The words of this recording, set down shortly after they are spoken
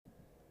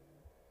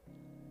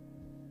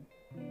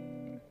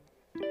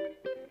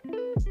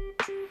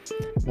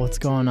What's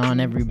going on,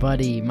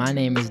 everybody? My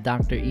name is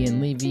Dr.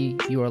 Ian Levy.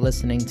 You are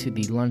listening to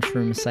the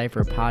Lunchroom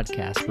Cypher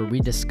podcast, where we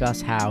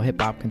discuss how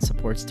hip-hop can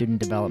support student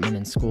development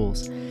in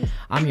schools.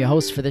 I'm your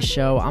host for this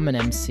show. I'm an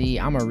MC.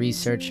 I'm a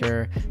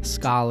researcher,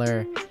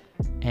 scholar,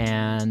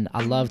 and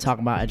I love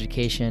talking about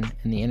education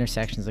and the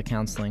intersections of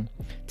counseling.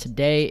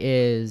 Today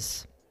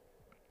is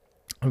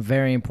a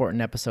very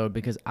important episode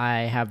because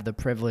I have the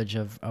privilege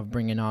of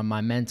bringing on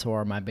my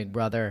mentor, my big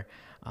brother,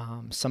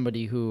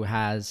 somebody who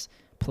has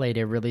played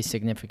a really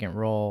significant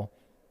role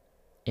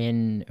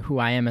in who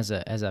I am as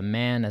a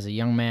man, as a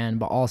young man,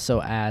 but also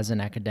as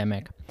an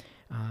academic.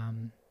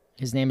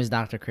 His name is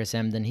Dr. Chris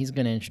Emdin. He's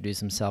going to introduce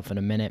himself in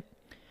a minute.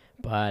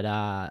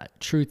 But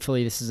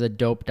truthfully, this is a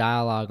dope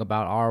dialogue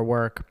about our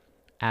work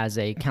as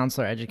a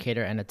counselor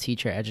educator and a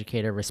teacher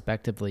educator,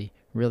 respectively,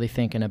 really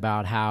thinking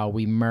about how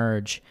we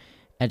merge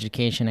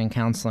education and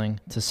counseling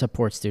to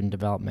support student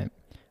development.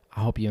 I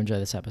hope you enjoy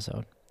this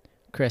episode.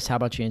 Chris, how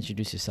about you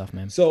introduce yourself,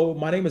 man? So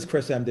my name is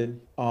Chris Emdin.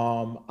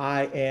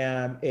 I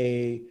am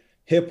a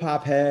hip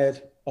hop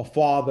head, a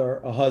father,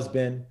 a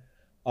husband,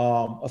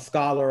 a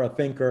scholar, a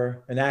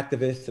thinker, an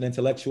activist, an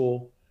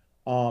intellectual.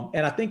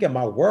 And I think in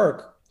my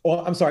work,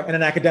 and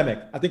an academic.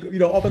 I think,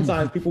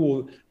 oftentimes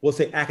people will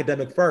say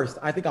academic first.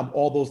 I think I'm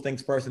all those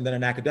things first and then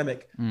an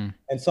academic.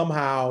 And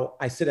somehow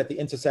I sit at the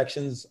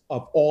intersections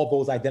of all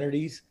those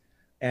identities.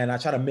 And I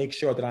try to make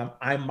sure that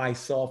I'm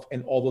myself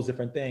in all those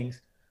different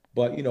things.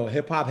 But,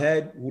 hip hop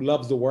head who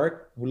loves the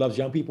work, who loves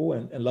young people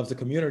and loves the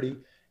community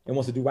and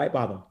wants to do right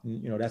by them.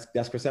 And,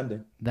 that's Chris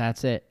Emdin.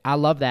 That's it. I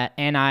love that.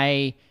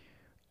 And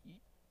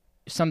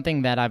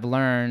something that I've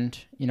learned,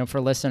 for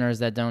listeners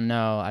that don't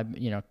know,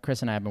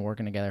 Chris and I have been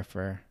working together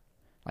for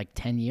like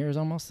 10 years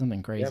almost,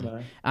 something crazy.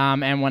 Yeah,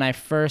 man. And when I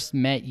first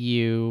met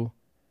you,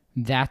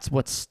 that's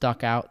what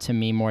stuck out to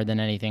me more than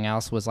anything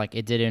else was like,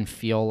 it didn't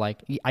feel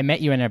like, I met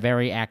you in a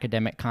very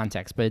academic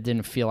context, but it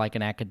didn't feel like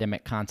an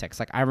academic context.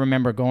 Like I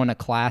remember going to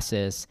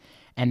classes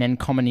and then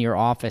coming to your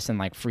office and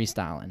like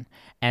freestyling.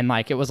 And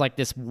like, it was like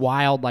this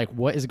wild, like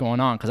what is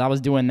going on? Cause I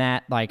was doing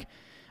that, like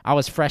I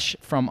was fresh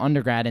from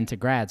undergrad into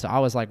grad. So I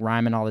was like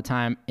rhyming all the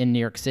time in New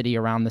York City,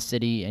 around the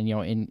city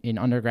and, in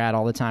undergrad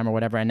all the time or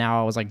whatever. And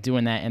now I was like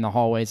doing that in the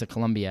hallways of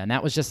Columbia. And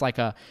that was just like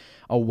a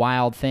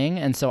wild thing.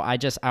 And so I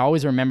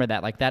always remember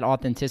that, like that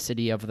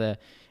authenticity of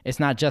it's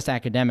not just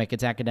academic,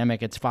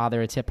 it's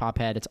father, it's hip hop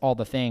head, it's all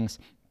the things.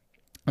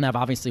 And I've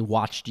obviously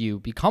watched you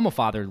become a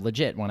father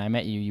legit. When I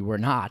met you, you were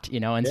not,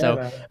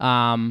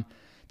 and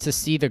to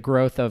see the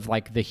growth of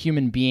like the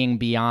human being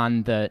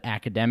beyond the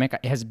academic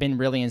has been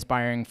really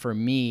inspiring for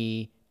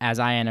me as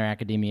I enter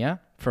academia,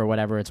 for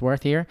whatever it's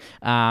worth here,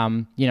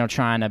 trying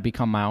to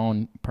become my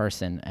own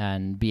person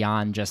and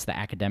beyond just the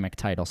academic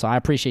title. So I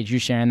appreciate you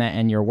sharing that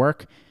and your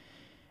work.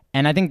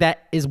 And I think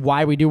that is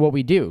why we do what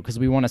we do, because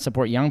we want to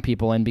support young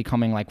people in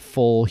becoming like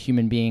full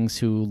human beings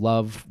who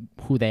love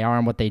who they are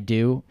and what they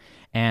do.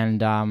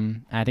 And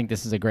I think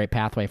this is a great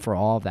pathway for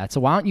all of that.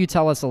 So why don't you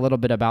tell us a little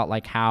bit about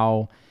like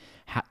how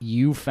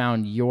you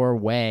found your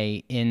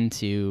way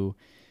into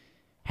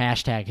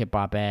hashtag hip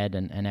hop ed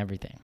and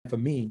everything? For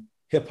me,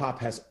 hip hop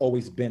has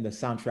always been the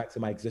soundtrack to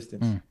my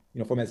existence.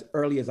 From as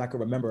early as I could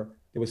remember,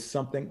 there was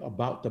something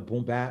about the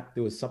boom bap.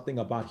 There was something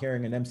about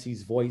hearing an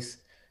MC's voice,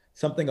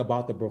 something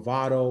about the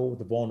bravado,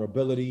 the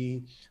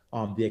vulnerability,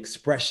 the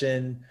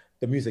expression,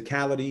 the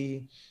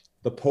musicality,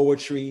 the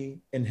poetry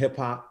in hip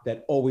hop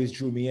that always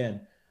drew me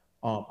in.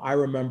 I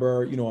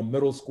remember, in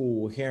middle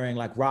school hearing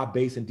like Rob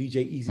Bass and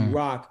DJ Easy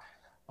Rock.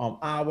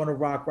 I want to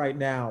rock right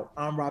now.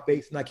 I'm Rob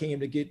Bass and I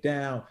came to get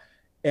down.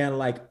 And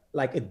like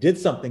it did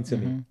something to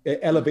me.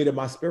 It elevated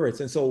my spirits.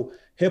 And so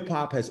hip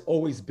hop has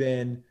always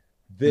been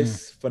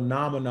this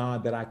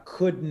phenomenon that I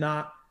could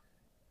not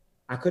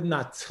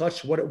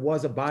touch what it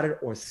was about it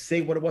or say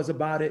what it was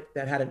about it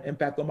that had an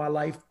impact on my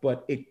life,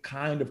 but it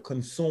kind of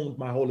consumed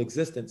my whole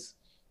existence.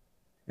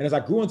 And as I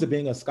grew into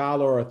being a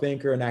scholar or a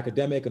thinker and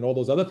academic and all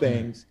those other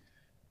things,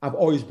 I've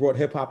always brought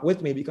hip hop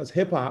with me because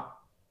hip hop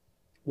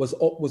was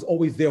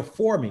always there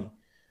for me.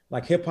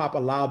 Like hip hop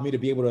allowed me to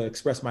be able to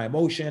express my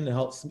emotion and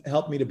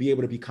helped me to be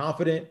able to be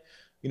confident.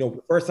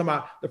 The first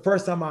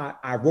time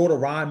I wrote a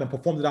rhyme and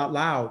performed it out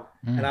loud,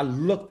 and I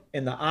looked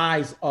in the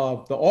eyes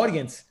of the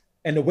audience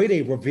and the way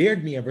they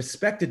revered me and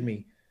respected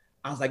me,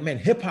 I was like, man,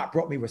 hip hop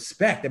brought me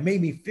respect. It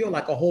made me feel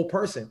like a whole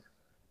person.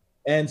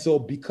 And so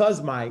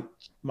because my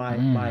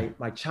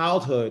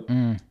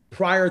childhood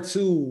prior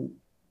to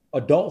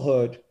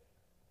adulthood,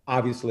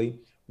 obviously,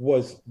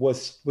 was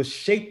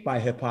shaped by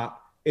hip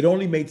hop, it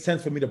only made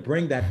sense for me to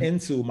bring that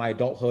into my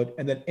adulthood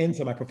and then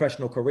into my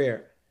professional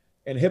career.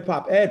 And hip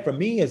hop ed for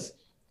me is,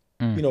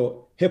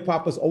 hip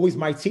hop was always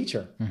my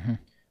teacher.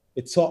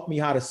 It taught me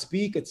how to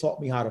speak. It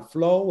taught me how to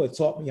flow. It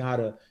taught me how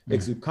to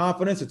exude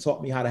confidence. It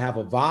taught me how to have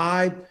a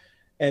vibe.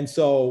 And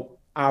so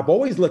I've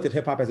always looked at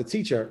hip hop as a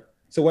teacher.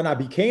 So when I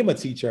became a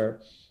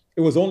teacher,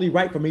 it was only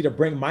right for me to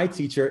bring my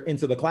teacher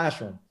into the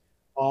classroom.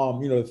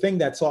 The thing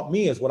that taught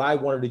me is what I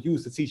wanted to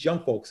use to teach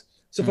young folks.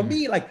 So for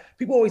me, like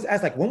people always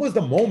ask, like, when was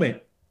the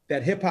moment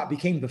that hip hop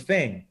became the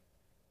thing?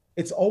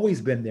 It's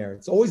always been there.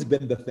 It's always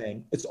been the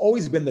thing. It's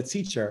always been the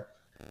teacher.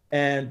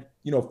 And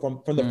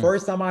from the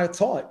first time I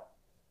taught,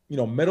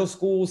 middle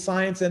school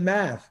science and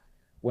math,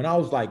 when I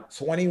was like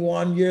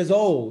 21 years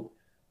old,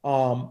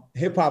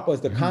 hip hop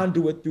was the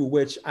conduit through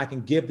which I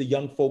can give the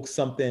young folks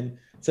something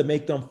to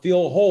make them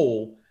feel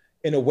whole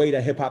in a way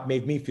that hip hop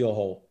made me feel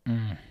whole.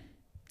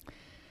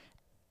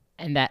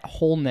 And that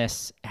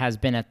wholeness has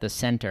been at the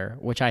center,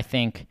 which I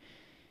think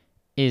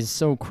is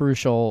so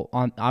crucial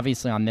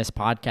obviously on this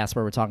podcast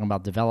where we're talking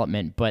about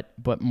development, but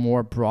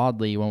more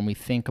broadly when we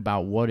think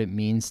about what it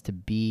means to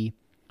be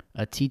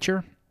a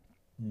teacher.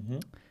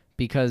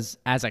 Because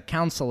as a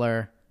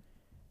counselor,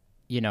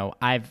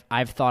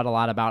 I've thought a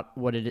lot about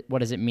what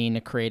does it mean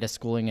to create a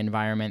schooling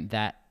environment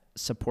that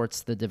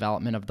supports the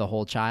development of the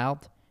whole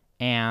child.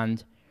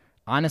 And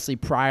honestly,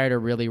 prior to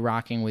really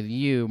rocking with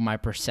you, my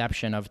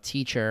perception of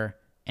teacher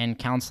and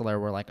counselor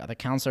were like, the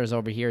counselor's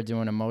over here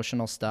doing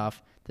emotional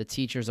stuff, the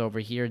teacher's over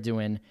here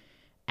doing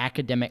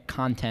academic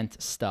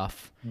content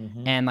stuff.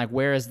 And like,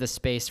 where is the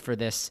space for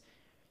this,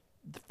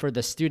 for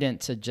the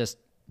student to just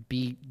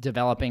be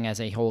developing as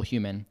a whole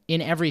human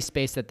in every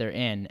space that they're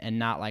in, and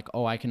not like,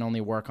 oh, I can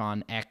only work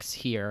on X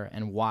here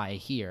and Y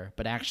here,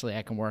 but actually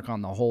I can work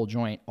on the whole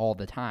joint all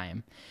the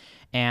time.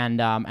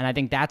 And I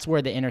think that's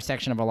where the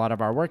intersection of a lot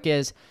of our work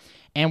is,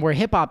 and where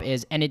hip hop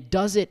is, and it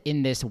does it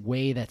in this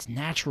way that's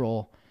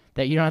natural,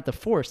 that you don't have to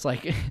force.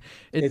 Like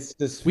it's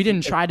just, we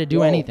didn't try to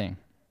do anything.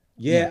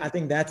 Yeah, I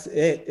think that's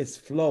it. It's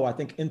flow. I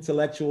think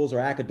intellectuals or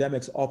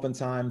academics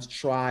oftentimes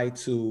try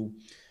to,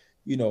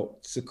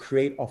 to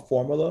create a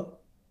formula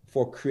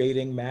for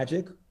creating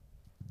magic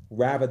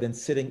rather than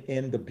sitting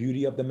in the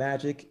beauty of the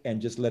magic and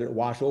just let it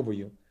wash over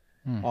you.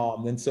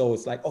 And so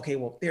it's like, okay,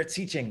 well, they're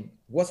teaching.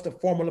 What's the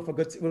formula for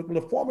good? Well,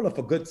 the formula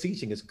for good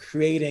teaching is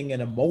creating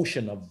an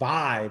emotion, a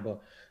vibe,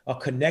 a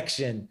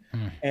connection.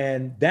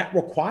 And that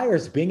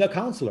requires being a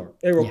counselor.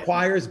 It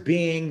requires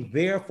being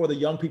there for the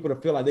young people to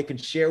feel like they can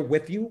share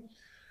with you,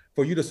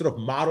 for you to sort of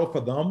model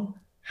for them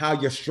how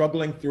you're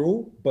struggling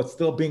through, but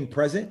still being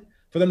present,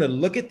 for them to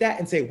look at that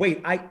and say,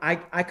 wait, I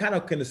kind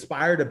of can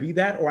aspire to be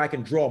that, or I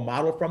can draw a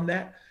model from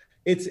that.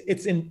 It's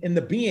in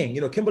the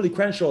being. Kimberly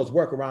Crenshaw's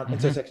work around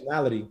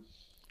intersectionality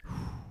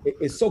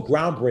is so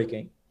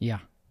groundbreaking. Yeah.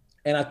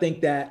 And I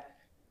think that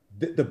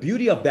the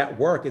beauty of that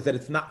work is that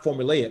it's not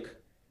formulaic.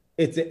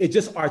 It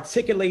just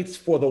articulates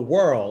for the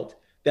world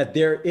that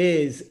there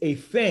is a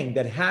thing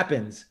that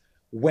happens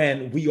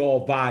when we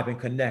all vibe and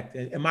connect.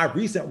 And in my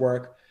recent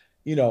work,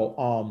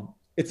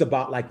 it's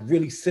about like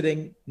really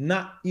sitting,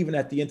 not even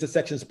at the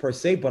intersections per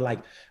se, but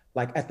like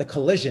at the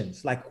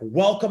collisions, like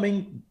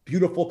welcoming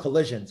beautiful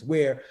collisions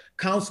where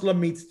counselor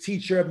meets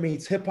teacher,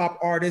 meets hip hop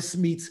artist,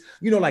 meets,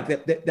 like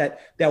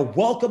that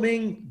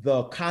welcoming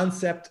the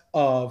concept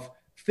of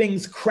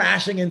things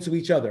crashing into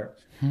each other.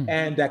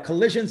 And that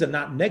collisions are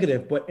not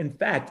negative, but in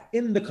fact,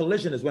 in the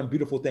collision is when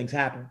beautiful things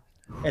happen.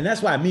 And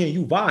that's why me and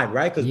you vibe,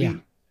 right? Because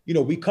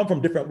we come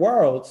from different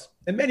worlds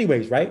in many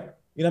ways, right?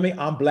 You know what I mean?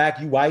 I'm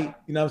black, you white,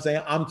 you know what I'm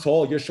saying? I'm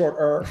tall, you're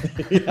shorter.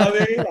 You know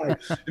what I mean?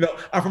 Like,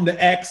 I'm from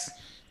the X,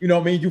 you know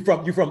what I mean? You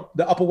from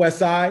the Upper West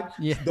Side.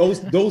 Yeah.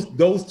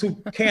 Those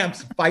two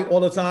camps fight all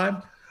the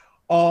time.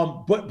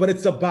 But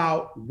it's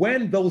about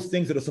when those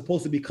things that are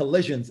supposed to be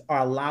collisions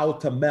are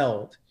allowed to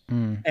meld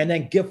and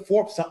then give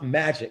forth something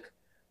magic.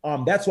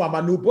 That's why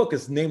my new book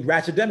is named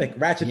Ratchetdemic.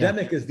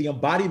 Ratchetdemic is the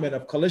embodiment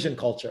of collision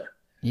culture.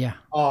 Yeah.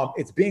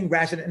 It's being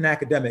ratchet and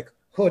academic,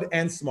 hood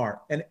and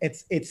smart. And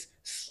it's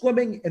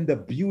swimming in the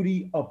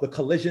beauty of the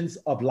collisions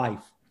of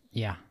life.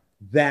 Yeah.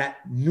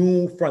 That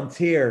new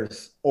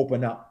frontiers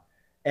open up.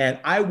 And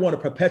I want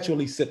to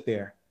perpetually sit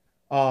there.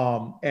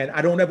 And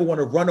I don't ever want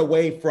to run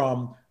away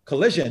from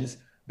collisions,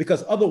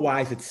 because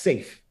otherwise it's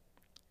safe.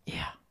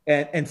 Yeah.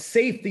 And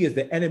safety is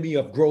the enemy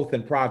of growth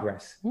and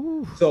progress.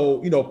 Ooh. So,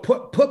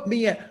 put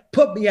me at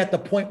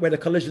the point where the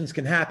collisions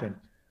can happen.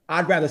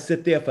 I'd rather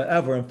sit there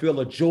forever and feel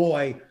the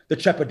joy, the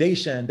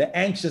trepidation, the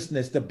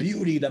anxiousness, the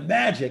beauty, the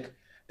magic,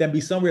 than be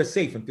somewhere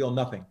safe and feel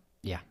nothing.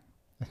 Yeah.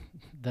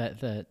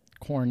 The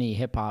corny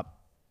hip hop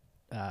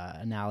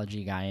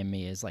analogy guy in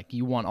me is like,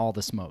 you want all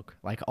the smoke,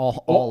 like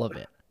all of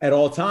it. At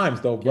all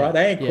times, though, bro. Yeah,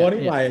 That ain't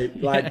corny. yeah.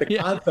 Like the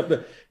concept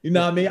of, you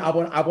know what I mean?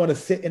 I want to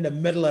sit in the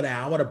middle of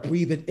that. I want to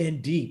breathe it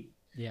in deep.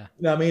 Yeah.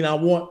 You know what I mean? I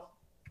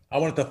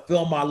want it to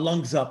fill my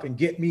lungs up and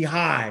get me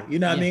high. You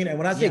know what I mean? And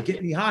when I say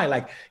get me high,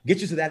 like get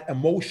you to that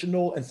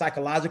emotional and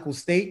psychological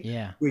state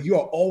where you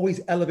are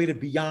always elevated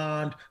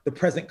beyond the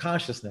present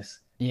consciousness.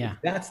 Yeah.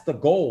 That's the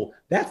goal.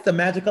 That's the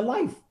magic of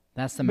life.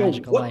 That's the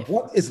magic of life.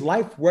 What is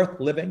life worth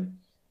living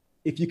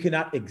if you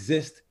cannot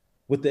exist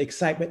with the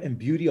excitement and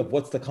beauty of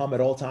what's to come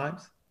at all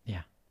times?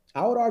 Yeah.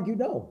 I would argue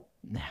no.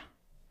 Yeah.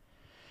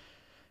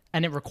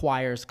 And it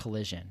requires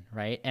collision,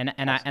 right? And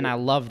I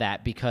love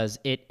that, because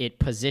it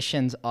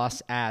positions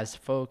us as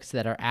folks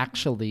that are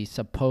actually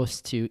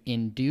supposed to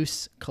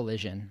induce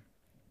collision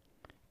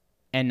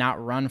and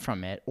not run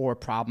from it or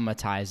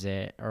problematize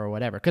it or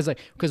whatever.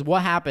 Because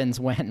what happens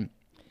when,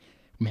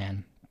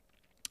 man,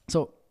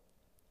 so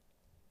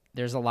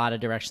there's a lot of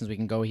directions we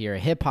can go here.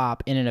 Hip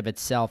hop in and of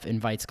itself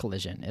invites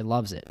collision. It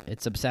loves it.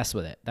 It's obsessed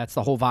with it. That's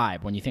the whole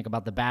vibe. When you think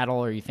about the battle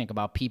or you think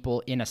about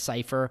people in a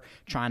cipher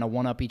trying to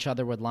one up each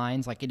other with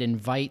lines, like it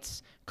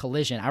invites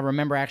collision. I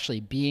remember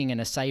actually being in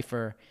a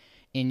cipher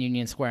in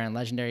Union Square and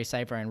Legendary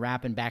Cipher and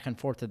rapping back and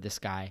forth with this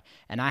guy.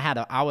 And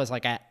I was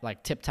like at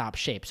like tip top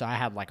shape. So I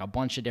had like a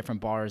bunch of different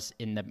bars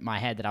in my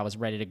head that I was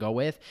ready to go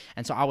with.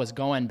 And so I was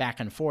going back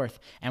and forth,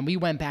 and we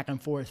went back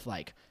and forth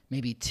like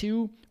maybe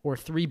 2 or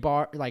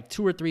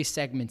 3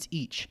 segments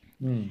each.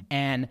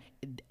 And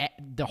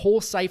the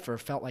whole cipher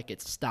felt like it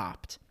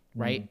stopped.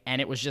 Right. And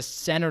it was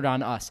just centered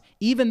on us,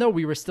 even though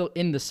we were still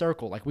in the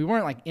circle. Like we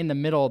weren't like in the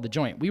middle of the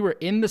joint. We were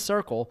in the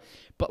circle,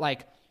 but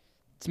like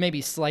it's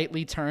maybe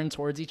slightly turned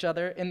towards each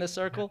other in the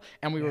circle,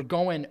 and we were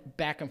going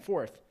back and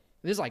forth.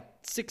 There's like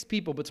 6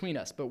 people between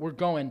us, but we're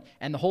going,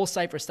 and the whole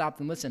cipher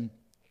stopped and listened.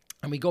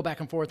 And we go back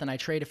and forth, and I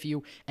trade a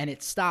few, and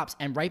it stops.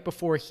 And right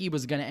before he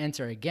was going to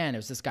enter again, it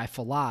was this guy,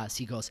 Falaz.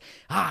 He goes,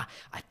 I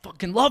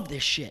fucking love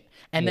this shit.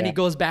 And then he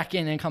goes back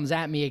in and comes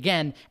at me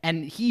again,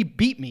 and he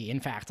beat me,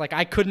 in fact. Like,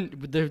 I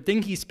couldn't, the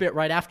thing he spit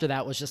right after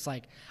that was just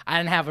like, I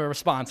didn't have a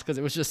response because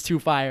it was just too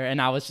fire. And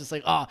I was just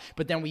like,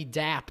 but then we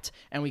dapped,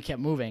 and we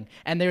kept moving.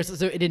 And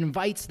so it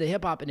invites the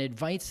hip-hop, and it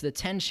invites the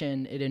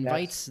tension. It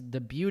invites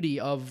the beauty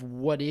of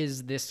what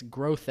is this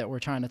growth that we're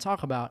trying to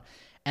talk about.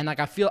 And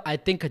like I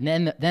think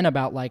then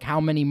about like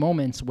how many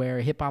moments where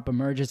hip hop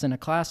emerges in a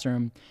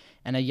classroom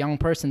and a young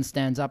person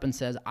stands up and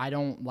says, I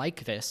don't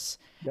like this.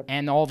 Yep.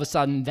 And all of a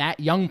sudden that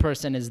young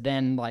person is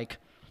then like,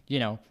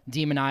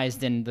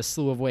 demonized in the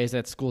slew of ways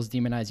that schools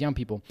demonize young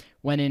people.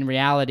 When in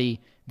reality,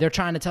 they're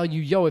trying to tell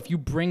you, yo, if you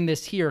bring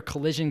this here,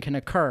 collision can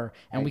occur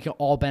and we can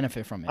all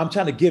benefit from it. I'm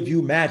trying to give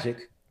you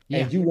magic.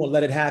 And you won't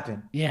let it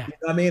happen. Yeah. You know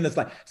what I mean? It's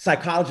like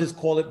psychologists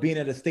call it being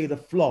in a state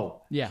of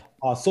flow. Yeah.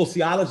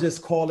 Sociologists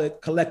call it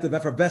collective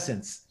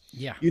effervescence.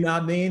 Yeah. You know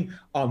what I mean?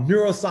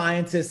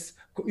 Neuroscientists,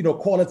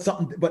 call it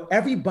something, but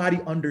everybody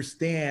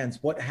understands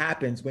what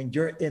happens when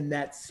you're in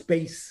that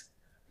space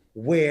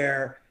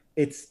where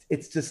it's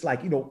just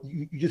like,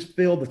 you just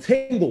feel the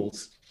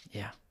tingles.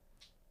 Yeah.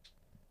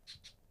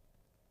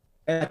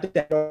 And I think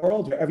that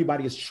world where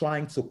everybody is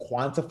trying to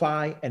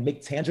quantify and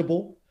make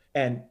tangible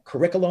and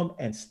curriculum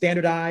and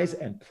standardize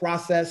and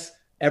process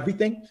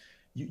everything,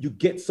 you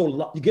get so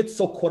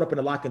caught up in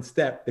the lock and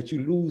step that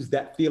you lose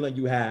that feeling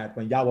you had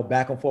when y'all were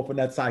back and forth in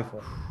that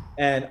cipher.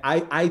 And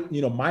I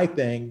my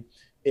thing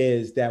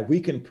is that we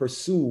can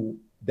pursue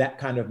that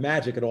kind of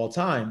magic at all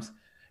times.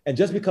 And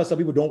just because some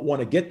people don't want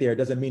to get there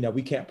doesn't mean that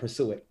we can't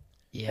pursue it.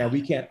 Yeah. And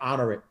we can't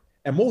honor it.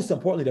 And most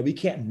importantly, that we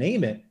can't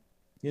name it.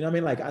 You know what I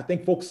mean? Like, I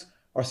think folks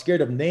are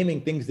scared of naming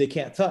things they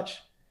can't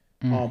touch.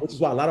 Which is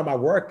why a lot of my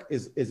work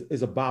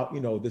is about,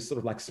 this sort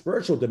of like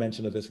spiritual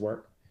dimension of this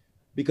work,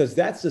 because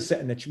that's the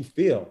setting that you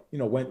feel,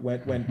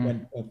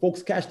 when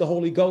folks catch the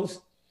Holy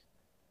Ghost,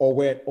 or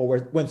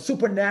when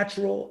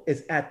supernatural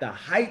is at the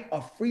height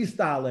of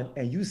freestyling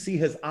and you see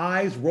his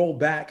eyes roll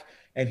back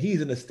and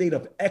he's in a state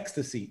of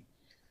ecstasy.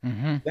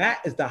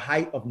 That is the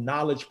height of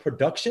knowledge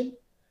production.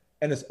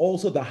 And it's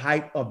also the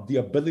height of the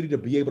ability to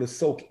be able to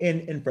soak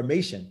in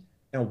information.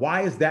 And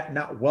why is that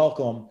not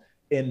welcome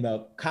in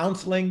the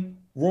counseling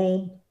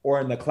room or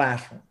in the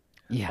classroom?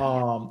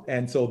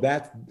 And so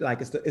that's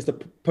like, it's the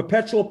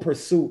perpetual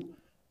pursuit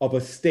of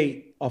a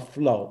state of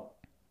flow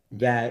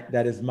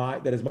that is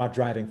my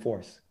driving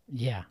force.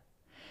 Yeah.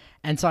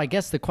 And so I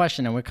guess the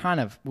question, and we've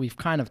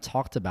kind of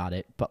talked about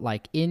it, but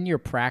like in your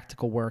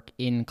practical work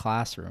in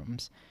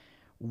classrooms,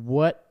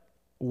 what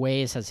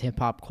ways has hip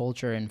hop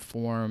culture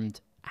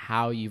informed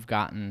how you've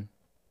gotten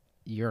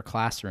your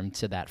classroom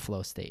to that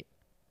flow state?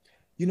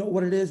 You know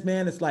what it is,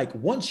 man? It's like,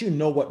 once you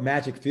know what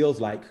magic feels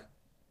like,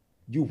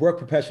 you work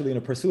perpetually in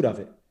the pursuit of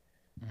it.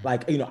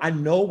 Like, I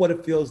know what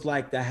it feels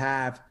like to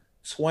have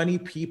 20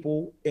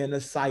 people in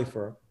a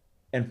cipher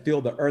and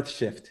feel the earth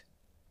shift.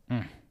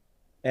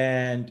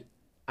 And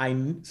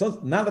so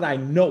now that I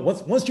know,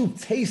 once you've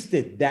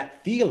tasted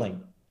that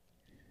feeling,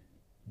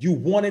 you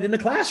want it in the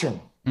classroom.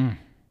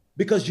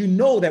 Because you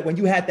know that when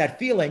you had that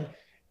feeling,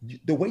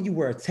 the way you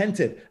were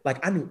attentive,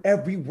 like I knew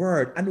every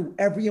word, I knew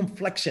every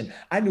inflection,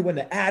 I knew when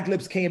the ad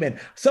libs came in.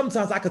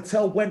 Sometimes I could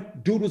tell when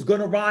dude was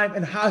gonna rhyme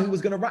and how he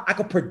was gonna rhyme. I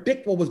could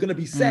predict what was gonna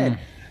be said.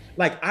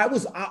 Like I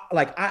was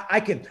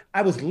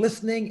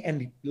listening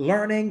and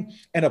learning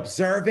and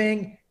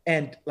observing,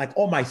 and like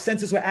all my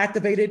senses were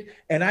activated.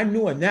 And I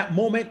knew in that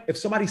moment, if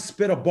somebody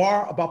spit a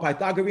bar about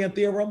Pythagorean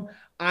theorem,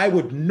 I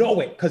would know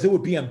it because it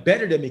would be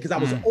embedded in me because I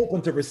was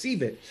open to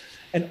receive it.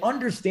 And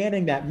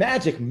understanding that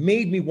magic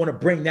made me want to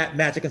bring that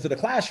magic into the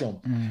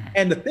classroom.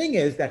 And the thing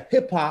is that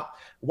hip hop,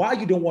 while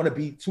you don't want to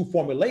be too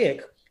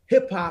formulaic,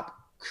 hip hop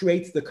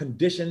creates the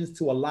conditions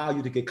to allow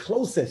you to get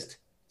closest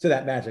to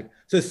that magic.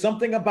 So there's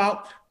something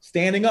about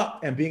standing up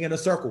and being in a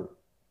circle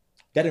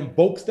that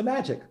invokes the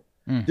magic.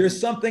 There's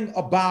something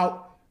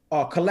about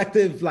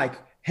collective like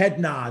head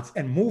nods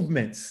and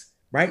movements,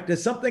 right?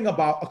 There's something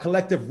about a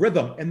collective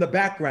rhythm in the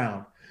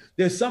background.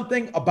 There's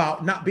something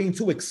about not being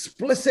too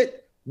explicit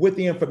with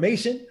the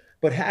information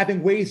but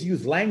having ways to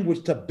use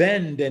language to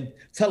bend and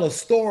tell a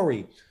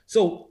story.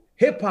 So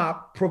hip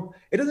hop,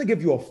 it doesn't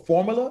give you a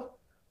formula,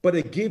 but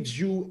it gives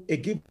you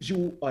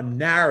a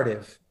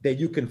narrative that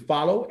you can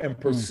follow and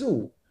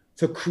pursue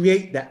to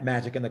create that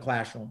magic in the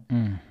classroom.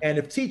 And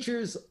if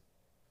teachers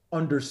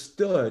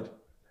understood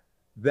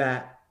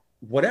that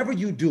whatever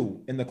you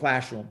do in the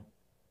classroom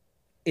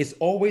is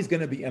always going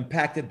to be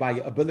impacted by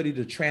your ability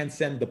to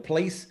transcend the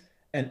place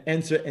and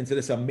enter into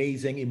this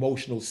amazing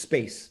emotional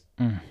space.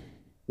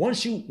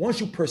 Once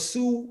you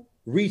pursue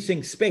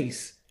reaching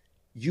space,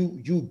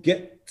 you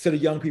get to the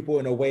young people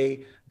in a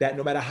way that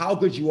no matter how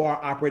good you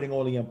are operating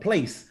only in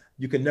place,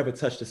 you can never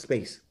touch the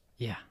space.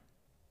 Yeah.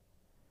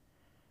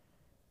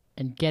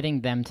 And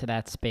getting them to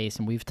that space,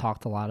 and we've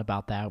talked a lot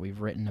about that. We've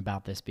written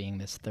about this being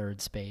this third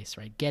space,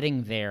 right?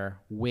 Getting there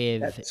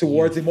with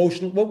towards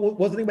emotional. What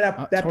was the name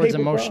of that towards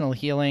paper, emotional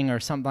healing or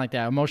something like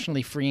that.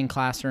 Emotionally freeing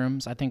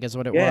classrooms, I think, is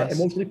what it was. Yeah,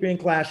 emotionally freeing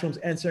classrooms,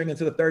 entering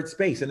into the third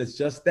space, and it's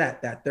just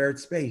that third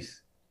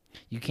space.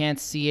 You can't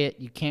see it,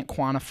 you can't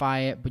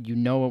quantify it, but you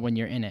know it when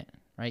you're in it,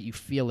 right? You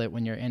feel it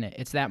when you're in it.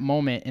 It's that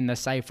moment in the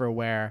cipher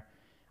where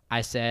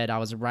I said I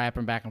was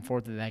rapping back and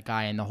forth with that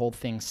guy, and the whole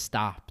thing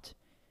stopped.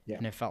 Yeah.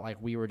 And it felt like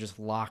we were just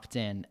locked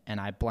in, and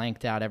I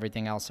blanked out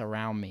everything else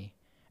around me.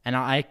 And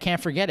I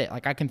can't forget it.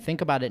 Like, I can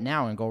think about it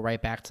now and go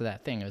right back to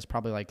that thing. It was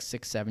probably like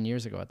 6-7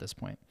 years ago at this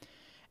point.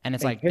 And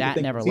it's like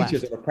that never left.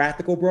 Teachers are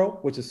practical, bro,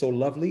 which is so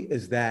lovely,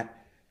 is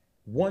that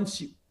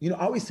once I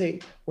always say,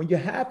 when you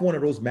have one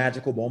of those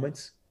magical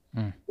moments,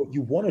 what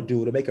you want to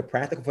do to make it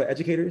practical for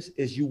educators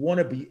is you want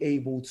to be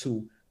able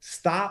to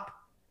stop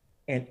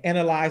and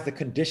analyze the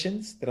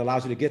conditions that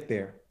allows you to get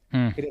there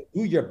and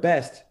do your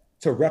best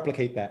to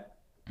replicate that.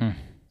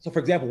 So for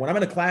example, when I'm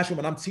in a classroom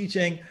and I'm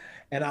teaching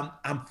and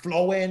I'm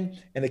flowing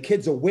and the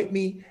kids are with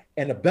me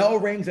and the bell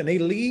rings and they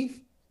leave,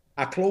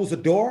 I close the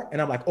door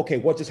and I'm like, okay,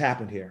 what just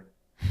happened here?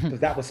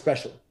 Because that was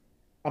special.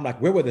 I'm like,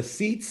 where were the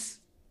seats?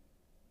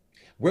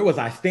 Where was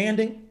I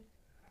standing?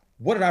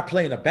 What did I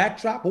play in the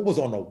backdrop? What was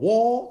on the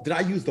wall? Did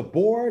I use the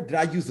board? Did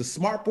I use the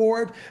smart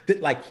board?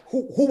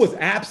 Who was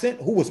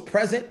absent? Who was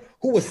present?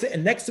 Who was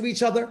sitting next to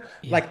each other?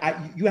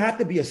 Yeah. You have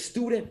to be a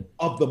student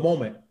of the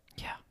moment.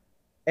 Yeah.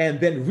 And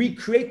then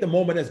recreate the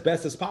moment as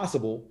best as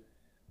possible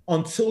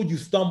until you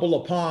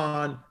stumble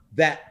upon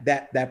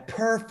that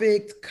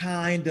perfect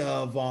kind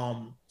of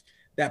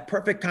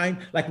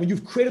like when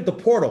you've created the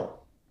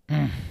portal.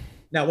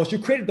 Now, once you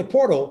created the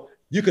portal,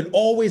 you can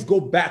always go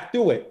back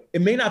through it.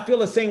 It may not feel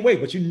the same way,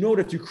 but you know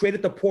that you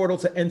created the portal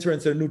to enter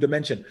into a new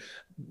dimension.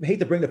 I hate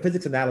to bring the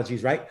physics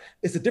analogies, right?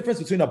 It's the difference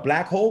between a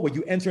black hole where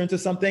you enter into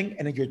something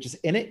and then you're just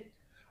in it,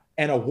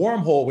 and a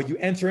wormhole where you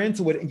enter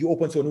into it and you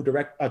open to a new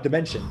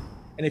dimension.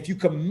 And if you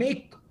can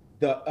make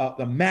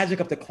the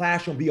magic of the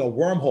classroom be a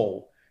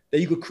wormhole,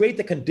 that you could create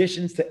the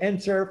conditions to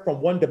enter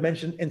from one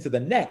dimension into the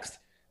next,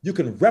 you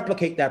can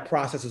replicate that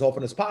process as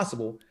often as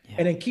possible,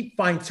 and then keep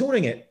fine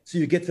tuning it so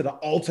you get to the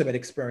ultimate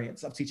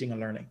experience of teaching and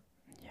learning.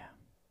 Yeah.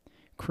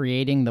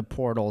 Creating the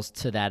portals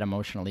to that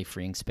emotionally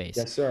freeing space.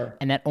 Yes, sir.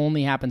 And that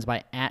only happens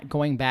by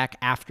going back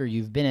after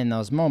you've been in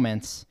those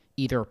moments,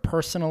 either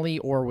personally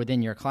or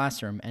within your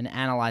classroom, and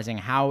analyzing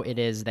how it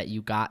is that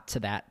you got to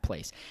that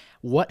place.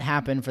 What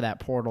happened for that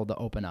portal to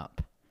open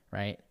up,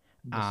 right?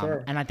 Yes,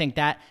 sir. And I think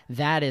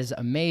that is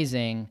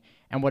amazing.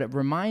 And what it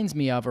reminds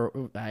me of,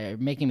 or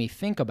making me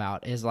think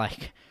about, is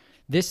like,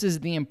 this is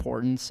the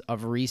importance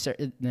of research.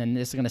 And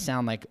this is going to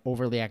sound like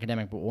overly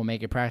academic, but we'll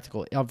make it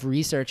practical, of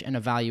research and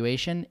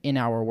evaluation in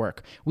our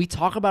work. We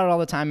talk about it all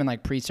the time in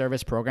like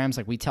pre-service programs.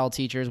 Like, we tell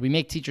teachers, we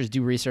make teachers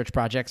do research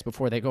projects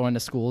before they go into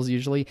schools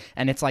usually.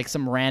 And it's like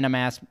some random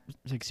ass,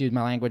 excuse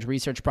my language,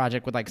 research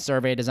project with like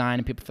survey design.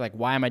 And people feel like,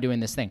 why am I doing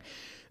this thing?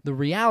 The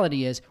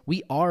reality is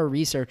we are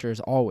researchers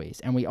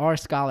always, and we are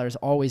scholars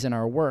always in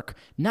our work,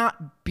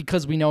 not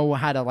because we know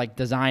how to like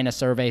design a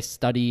survey,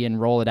 study and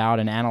roll it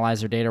out and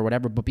analyze our data or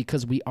whatever, but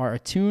because we are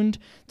attuned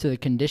to the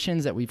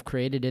conditions that we've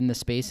created in the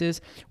spaces.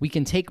 We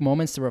can take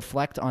moments to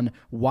reflect on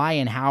why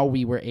and how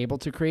we were able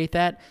to create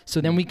that,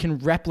 so then we can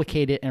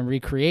replicate it and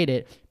recreate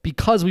it,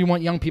 because we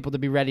want young people to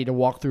be ready to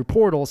walk through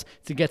portals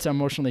to get to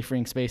emotionally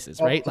freeing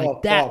spaces, right?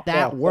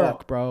 That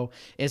work, bro,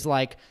 is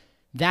like,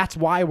 that's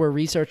why we're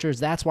researchers.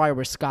 That's why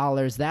we're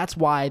scholars. That's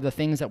why the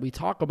things that we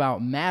talk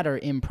about matter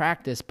in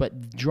practice.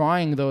 But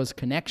drawing those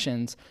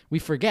connections, we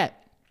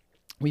forget.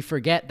 We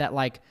forget that,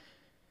 like,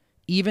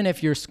 even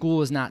if your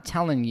school is not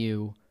telling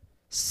you,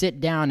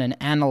 sit down and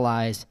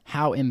analyze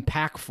how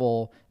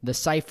impactful the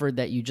cipher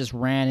that you just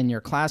ran in your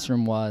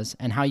classroom was,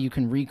 and how you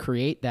can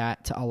recreate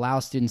that to allow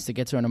students to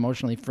get to an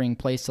emotionally freeing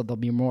place so they'll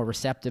be more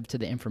receptive to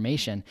the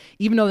information.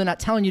 Even though they're not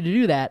telling you to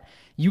do that,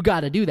 you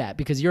got to do that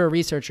because you're a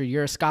researcher,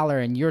 you're a scholar,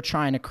 and you're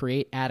trying to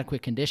create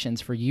adequate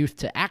conditions for youth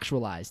to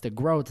actualize, to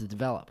grow, to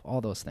develop,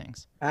 all those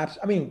things. I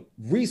mean,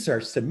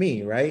 research to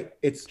me, right?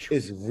 It's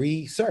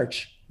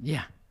research.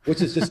 Yeah.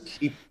 Which is just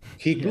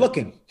keep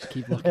looking,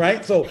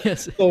 right? So,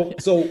 yes.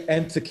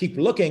 And to keep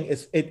looking,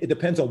 it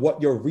depends on what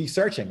you're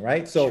researching,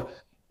 right? So,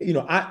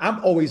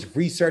 I'm always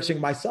researching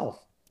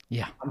myself.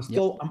 Yeah.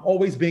 I'm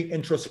always being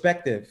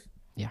introspective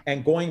Yeah.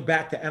 and going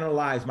back to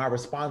analyze my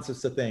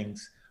responses to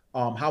things,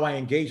 how I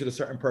engage with a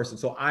certain person.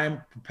 So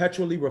I'm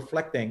perpetually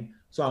reflecting.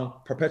 So I'm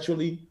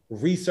perpetually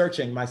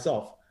researching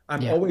myself.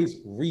 I'm Yeah. always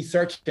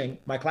researching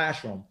my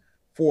classroom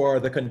for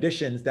the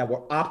conditions that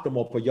were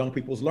optimal for young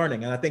people's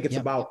learning. And I think it's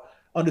Yep. about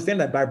understanding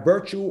that by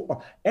virtue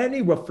of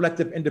any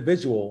reflective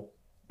individual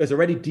is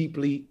already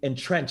deeply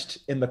entrenched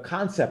in the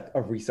concept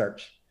of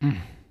research.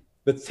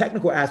 The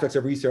technical aspects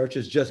of research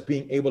is just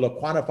being able to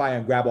quantify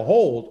and grab a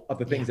hold of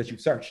the things that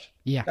you've searched.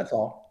 Yeah. That's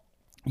all.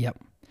 Yep.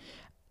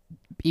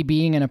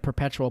 Being in a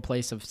perpetual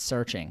place of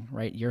searching,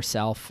 right,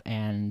 yourself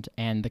and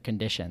the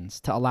conditions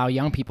to allow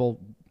young people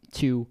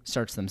to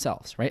search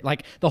themselves, right?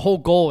 Like the whole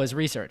goal is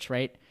research,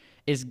 right?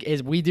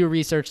 Is we do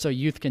research so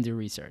youth can do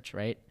research,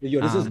 right? Yo,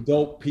 this is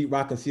dope Pete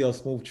Rock and CL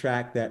Smooth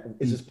track that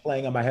is just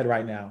playing on my head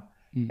right now.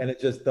 And it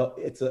just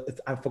it's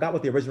I forgot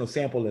what the original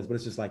sample is, but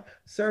it's just like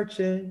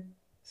searching,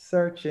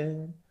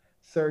 searching,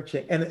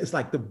 searching. And it's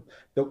like the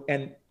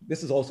and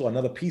this is also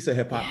another piece of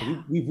hip hop.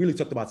 Yeah. We really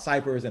talked about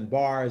ciphers and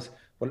bars,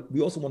 but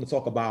we also want to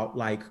talk about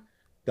like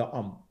the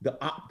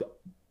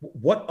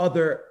what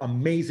other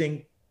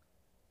amazing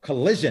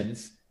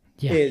collisions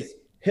is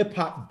hip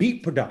hop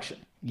beat production.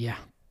 Yeah.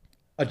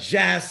 A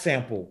jazz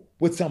sample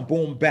with some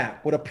boom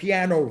bap, with a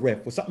piano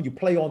riff, with something you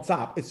play on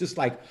top. It's just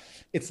like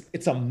it's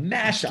a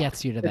mashup. It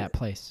gets you to that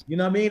place. You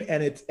know what I mean?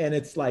 And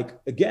it's like,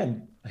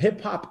 again,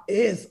 hip hop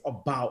is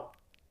about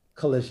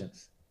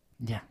collisions.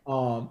 Yeah.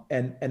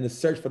 And the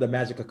search for the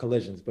magic of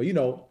collisions. But you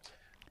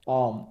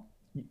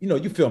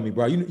feel me,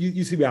 bro.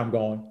 You see where I'm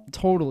going.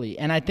 Totally.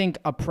 And I think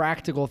a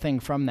practical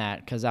thing from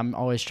that, because I'm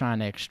always trying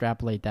to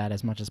extrapolate that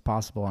as much as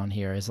possible on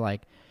here, is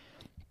like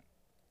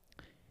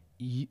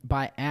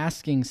by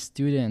asking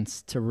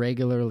students to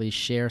regularly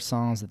share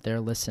songs that they're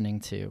listening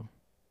to.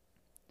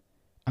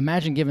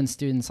 Imagine giving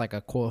students like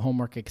a quote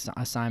homework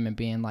assignment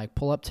being like,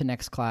 pull up to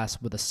next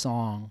class with a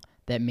song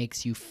that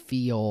makes you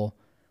feel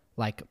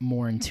like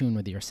more in tune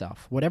with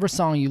yourself. Whatever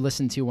song you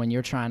listen to when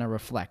you're trying to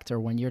reflect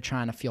or when you're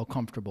trying to feel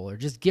comfortable, or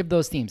just give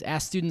those themes.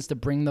 Ask students to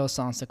bring those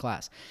songs to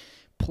class.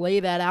 Play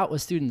that out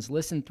with students,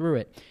 listen through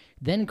it.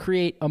 Then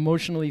create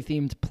emotionally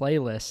themed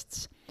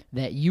playlists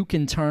that you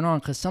can turn on,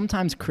 because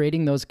sometimes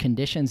creating those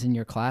conditions in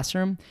your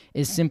classroom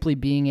is simply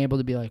being able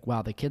to be like,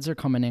 wow, the kids are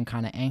coming in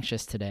kind of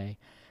anxious today.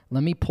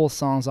 Let me pull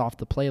songs off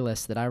the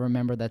playlist that I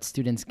remember that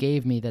students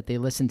gave me that they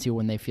listen to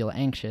when they feel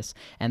anxious,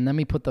 and let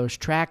me put those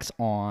tracks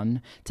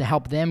on to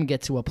help them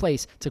get to a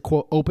place to,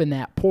 quote, open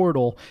that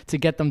portal to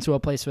get them to a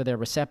place where they're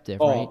receptive,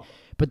 right?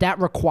 But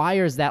that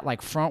requires that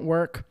like front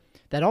work.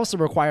 That also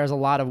requires a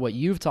lot of what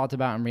you've talked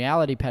about in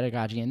reality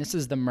pedagogy, and this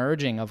is the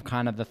merging of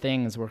kind of the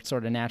things we're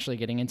sort of naturally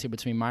getting into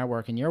between my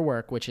work and your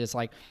work, which is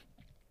like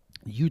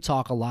you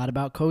talk a lot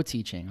about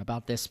co-teaching,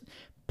 about this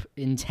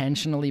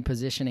intentionally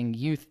positioning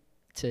youth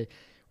to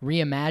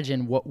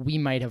reimagine what we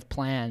might have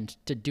planned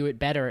to do it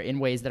better in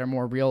ways that are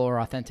more real or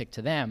authentic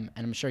to them.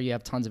 And I'm sure you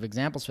have tons of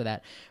examples for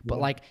that. But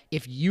like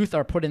if youth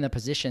are put in the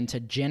position to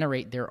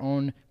generate their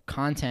own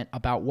content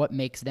about what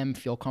makes them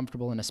feel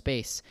comfortable in a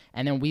space,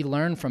 and then we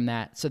learn from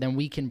that, so then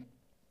we can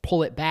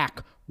pull it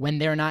back when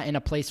they're not in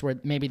a place where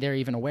maybe they're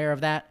even aware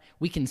of that.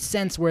 We can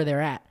sense where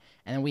they're at,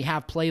 and then we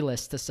have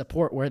playlists to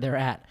support where they're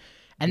at.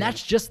 And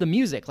that's just the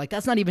music. Like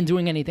that's not even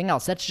doing anything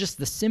else. That's just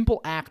the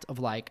simple act of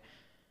like,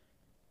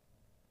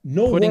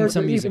 no words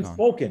are even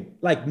spoken.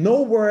 Like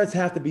no words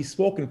have to be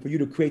spoken for you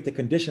to create the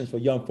conditions for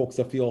young folks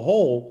to feel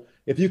whole.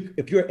 If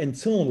you're in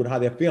tune with how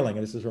they're feeling,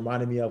 and this is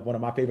reminding me of one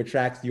of my favorite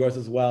tracks, yours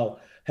as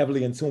well,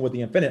 heavily in tune with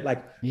the infinite.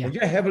 Like when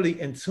you're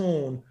heavily in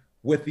tune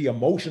with the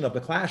emotion of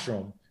the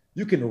classroom,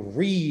 you can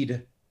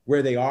read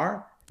where they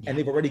are, and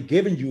they've already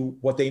given you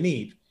what they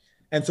need.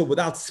 And so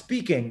without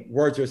speaking,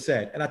 words are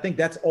said. And I think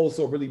that's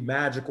also a really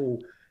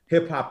magical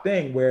hip hop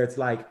thing where it's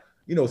like,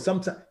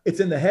 sometimes it's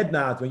in the head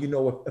nods when you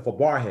know if a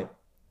bar hit.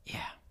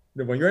 Yeah.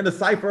 When you're in the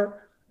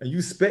cipher and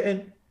you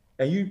spitting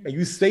and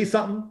you say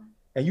something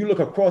and you look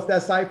across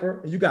that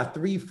cipher and you got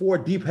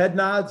 3-4 deep head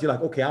nods, you're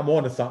like, okay, I'm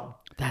on to something.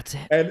 That's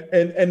it.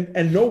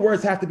 And no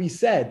words have to be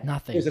said.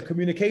 Nothing. There's a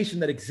communication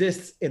that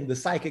exists in the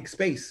psychic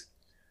space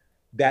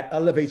that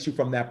elevates you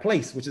from that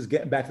place, which is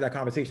getting back to that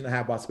conversation I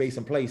have about space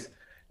and place.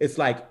 It's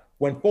like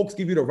when folks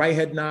give you the right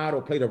head nod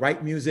or play the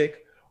right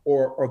music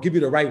or give you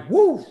the right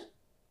woo,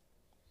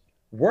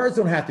 words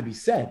don't have to be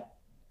said.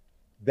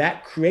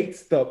 That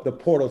creates the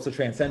portal to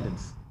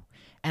transcendence.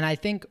 And I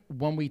think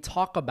when we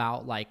talk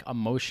about like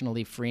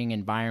emotionally freeing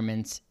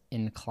environments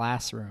in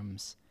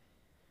classrooms,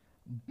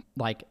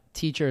 like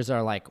teachers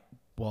are like,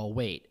 well,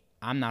 wait,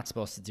 I'm not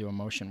supposed to do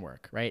emotion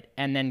work, right?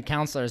 And then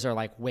counselors are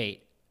like,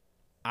 wait,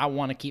 I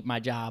want to keep my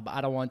job.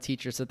 I don't want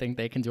teachers to think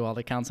they can do all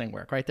the counseling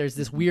work, right? There's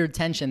this weird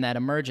tension that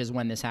emerges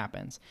when this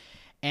happens.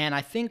 And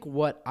I think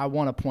what I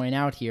want to point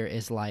out here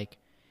is like,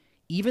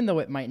 even though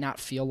it might not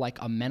feel like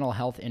a mental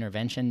health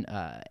intervention,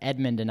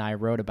 Edmund and I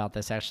wrote about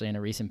this actually in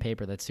a recent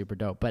paper that's super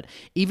dope. But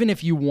even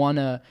if you want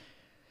to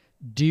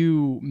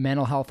do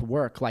mental health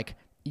work, like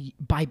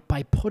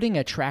by putting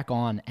a track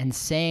on and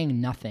saying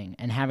nothing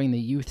and having the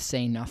youth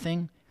say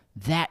nothing,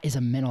 that is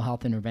a mental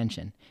health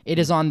intervention. It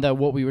is on the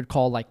what we would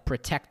call like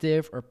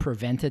protective or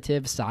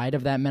preventative side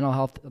of that mental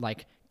health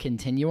like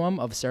continuum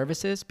of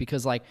services,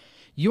 because like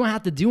you don't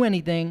have to do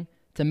anything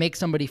to make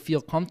somebody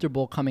feel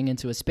comfortable coming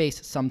into a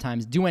space.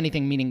 Sometimes do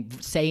anything, meaning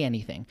say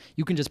anything.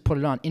 You can just put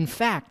it on. In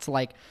fact,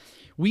 like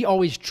we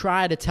always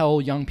try to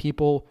tell young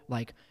people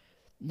like,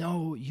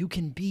 no, you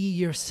can be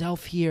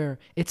yourself here.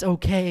 It's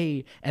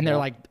okay. And they're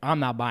like,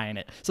 I'm not buying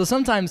it. So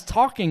sometimes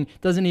talking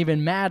doesn't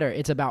even matter.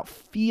 It's about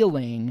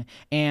feeling.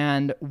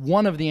 And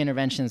one of the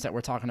interventions that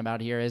we're talking about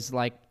here is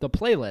like the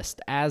playlist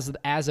as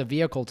a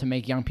vehicle to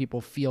make young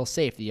people feel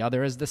safe. The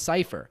other is the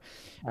cipher.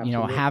 Absolutely. You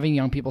know, having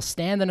young people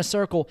stand in a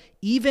circle,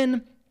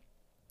 even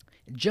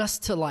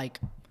just to like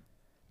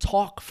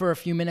talk for a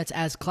few minutes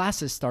as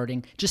class is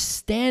starting, just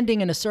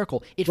standing in a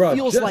circle. It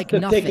feels like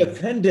nothing. Take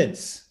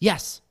attendance.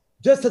 Yes.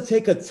 Just to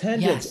take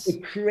attendance, yes.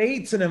 It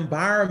creates an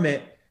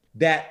environment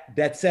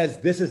that says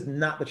this is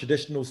not the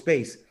traditional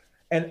space.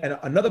 And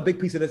another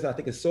big piece of this I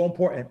think is so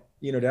important,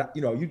 you know, that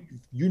you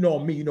know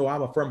me, you know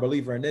I'm a firm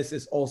believer in this.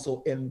 It's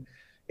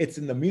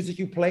in the music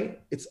you play,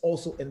 it's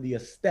also in the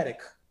aesthetic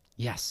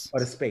yes.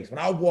 of the space. When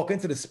I walk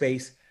into the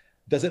space,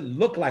 does it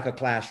look like a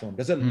classroom?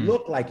 Does it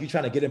look like you're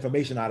trying to get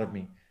information out of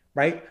me?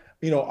 Right?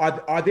 You know,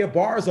 are there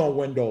bars on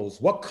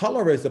windows? What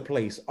color is the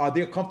place? Are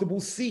there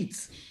comfortable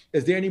seats?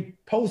 Is there any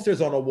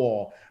posters on the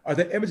wall? Are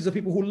there images of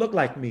people who look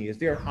like me? Is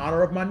there an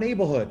honor of my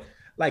neighborhood?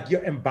 Like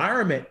your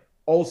environment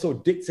also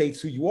dictates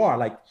who you are.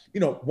 Like,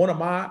 you know, one of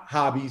my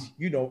hobbies,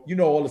 you know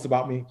all this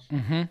about me,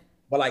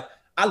 but like,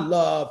 I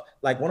love,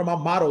 like one of my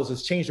mottos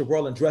is change the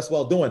world and dress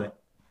well doing it.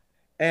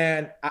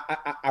 And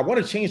I want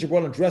to change the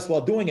world and dress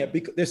well doing it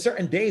because there's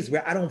certain days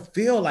where I don't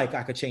feel like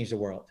I could change the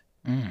world,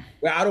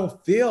 where I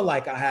don't feel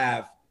like I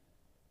have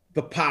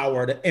the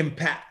power to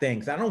impact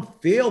things. I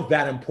don't feel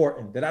that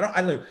important. That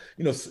I don't,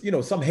 you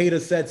know, some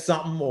hater said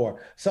something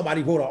or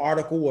somebody wrote an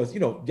article was, you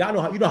know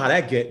how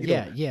that get.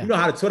 You know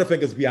how the Twitter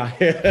fingers be out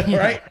here,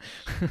 right?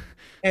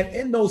 And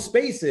in those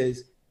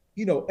spaces,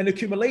 you know, an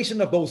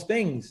accumulation of those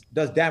things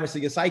does damage to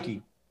your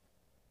psyche.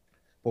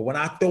 But when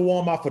I throw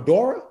on my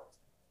fedora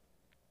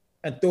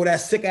and throw that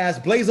sick ass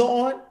blazer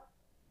on,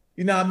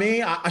 you know what I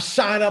mean? I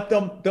shine up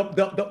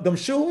them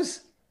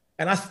shoes.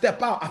 And I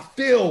step out, I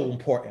feel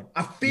important.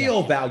 I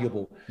feel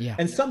valuable. Yeah.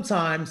 And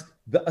sometimes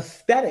the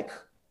aesthetic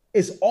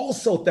is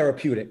also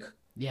therapeutic.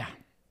 Yeah.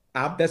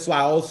 That's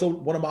why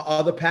one of my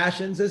other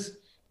passions is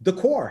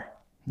decor.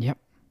 Yep.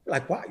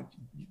 Like, why,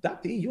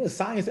 Dr. E, you're a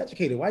science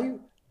educator. Why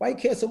you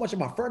care so much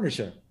about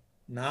furniture?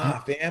 Nah,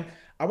 fam.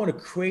 I want to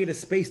create a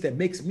space that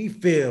makes me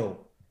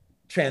feel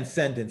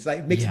transcendence,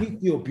 like makes me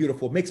feel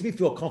beautiful, makes me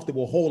feel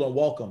comfortable, whole, and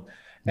welcome.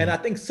 And I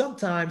think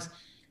sometimes,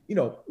 you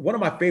know, one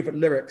of my favorite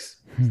lyrics,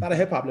 it's not a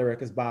hip hop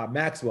lyric, it's by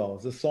Maxwell.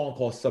 It's a song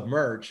called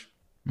Submerge.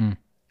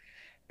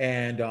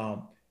 And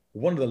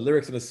one of the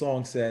lyrics in the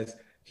song says,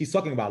 he's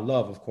talking about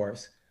love, of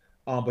course,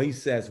 but he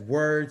says,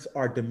 words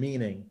are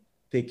demeaning,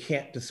 they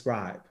can't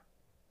describe.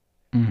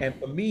 And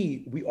for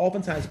me, we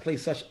oftentimes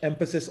place such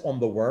emphasis on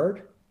the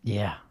word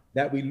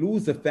that we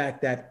lose the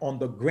fact that on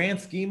the grand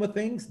scheme of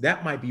things,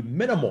 that might be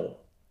minimal.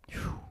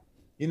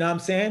 You know what I'm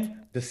saying?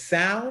 The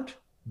sound,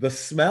 the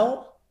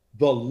smell,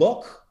 the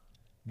look,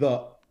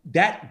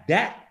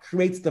 that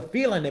creates the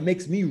feeling that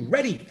makes me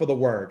ready for the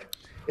word.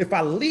 If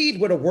I lead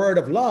with a word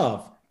of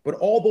love, but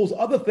all those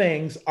other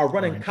things are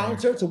running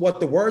counter to what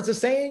the words are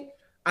saying,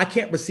 I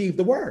can't receive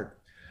the word.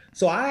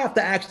 So I have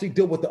to actually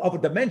deal with the other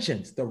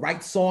dimensions, the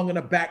right song in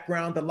the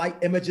background, the light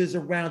images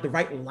around, the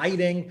right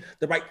lighting,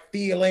 the right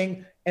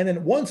feeling. And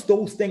then once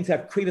those things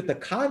have created the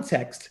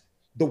context,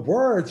 the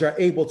words are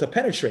able to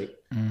penetrate.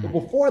 But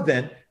before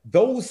then,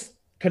 those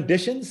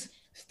conditions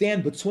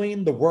stand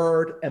between the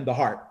word and the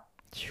heart.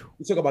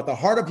 We talk about the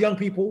heart of young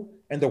people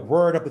and the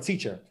word of the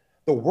teacher.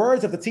 The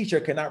words of the teacher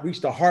cannot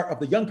reach the heart of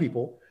the young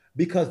people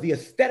because the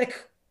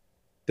aesthetic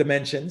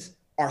dimensions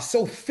are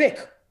so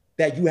thick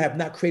that you have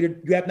not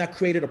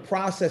created a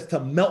process to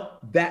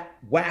melt that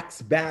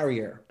wax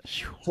barrier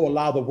to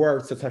allow the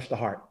words to touch the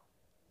heart.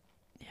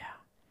 Yeah.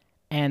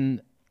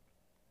 And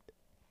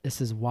this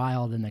is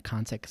wild in the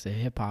context of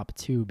hip hop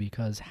too,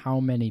 because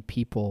how many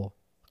people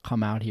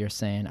come out here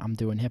saying, I'm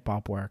doing hip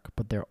hop work,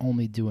 but they're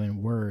only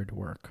doing word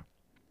work.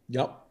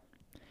 Yep.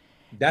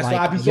 That's why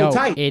I be so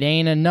tight. It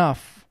ain't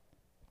enough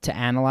to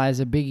analyze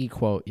a Biggie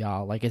quote,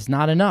 y'all. Like, it's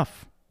not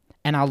enough.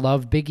 And I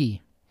love Biggie.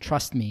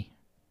 Trust me.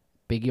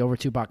 Biggie over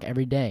Tupac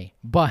every day.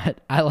 But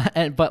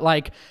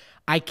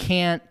I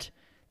can't,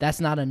 that's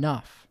not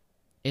enough.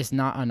 It's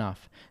not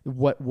enough.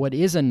 What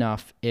is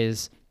enough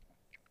is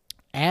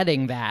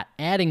adding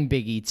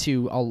Biggie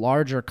to a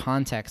larger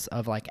context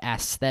of like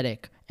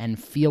aesthetic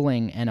and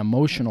feeling and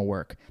emotional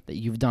work that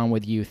you've done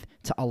with youth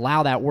to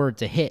allow that word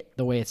to hit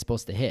the way it's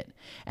supposed to hit.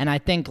 And I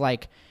think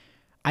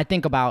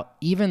about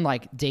even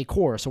like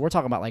decor. So we're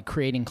talking about like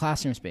creating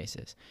classroom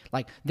spaces.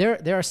 Like there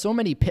are so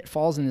many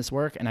pitfalls in this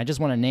work, and I just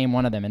want to name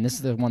one of them. And this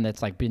is the one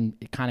that's like been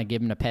kind of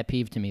given a pet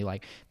peeve to me.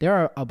 Like there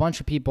are a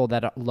bunch of people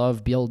that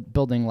love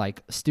building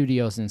like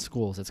studios in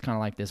schools. It's kind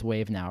of like this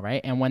wave now,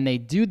 right? And when they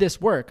do this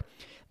work,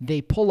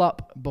 they pull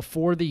up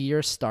before the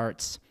year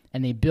starts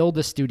and they build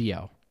a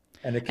studio.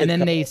 And, And then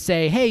they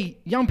say, hey,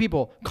 young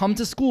people, come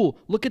to school.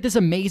 Look at this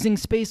amazing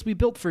space we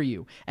built for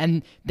you.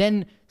 And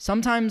then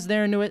sometimes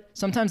they're into it.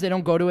 Sometimes they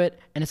don't go to it.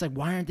 And it's like,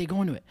 why aren't they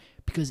going to it?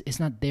 Because it's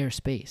not their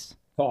space.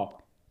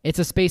 talk. It's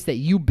a space that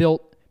you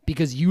built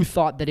because you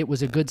thought that it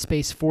was a good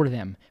space for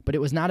them. But it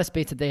was not a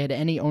space that they had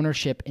any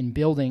ownership in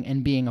building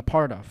and being a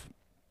part of.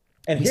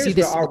 And We here's see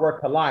where this- our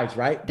work collides,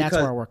 right? That's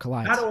Because where our work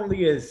collides. not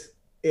only is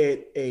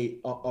it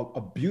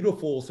a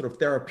beautiful sort of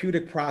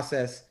therapeutic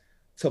process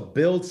to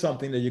build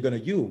something that you're going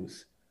to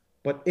use,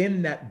 but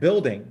in that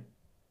building,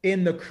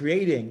 in the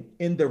creating,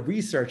 in the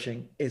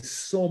researching is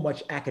so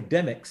much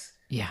academics,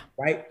 Yeah.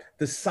 right?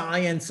 The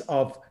science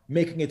of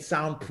making it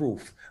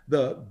soundproof,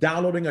 the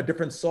downloading a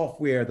different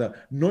software, the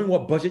knowing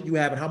what budget you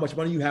have and how much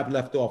money you have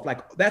left off.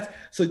 Like that's,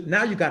 so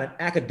now you got an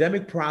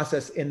academic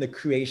process in the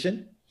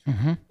creation.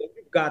 Mm-hmm.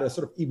 You've got a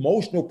sort of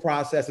emotional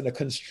process in the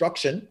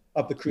construction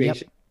of the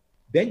creation.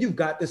 Then you've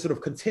got this sort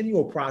of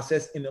continual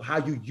process in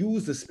how you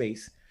use the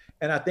space.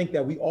 And I think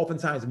that we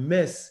oftentimes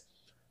miss,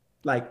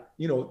 like,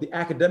 you know, the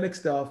academic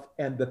stuff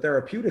and the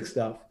therapeutic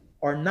stuff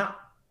are not,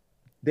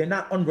 they're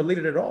not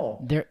unrelated at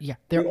all. They're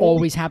only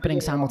always happening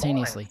in our minds.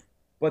 simultaneously.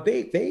 But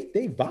they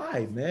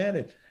vibe, man.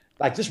 And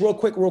like, just real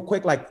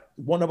quick, like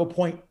one other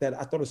point that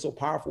I thought was so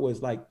powerful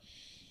is like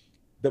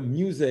the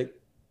music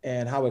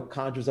and how it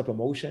conjures up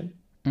emotion.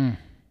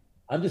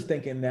 I'm just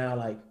thinking now,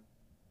 like,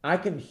 I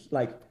can,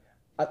 like,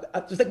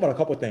 I just think about a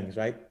couple of things,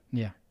 right?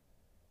 Yeah.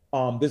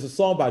 There's a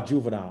song by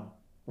Juvenile,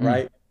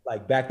 right?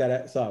 Like, back that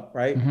ass up,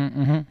 right?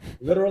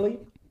 Literally,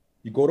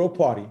 you go to a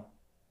party,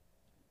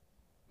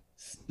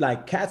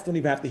 like cats don't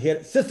even have to hear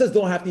it. Sisters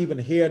don't have to even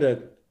hear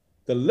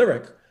the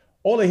lyric.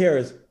 All they hear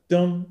is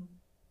dum,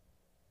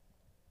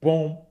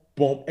 boom,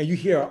 boom, and you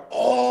hear,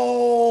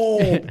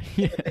 oh,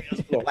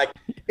 like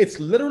it's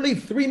literally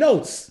 3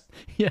 notes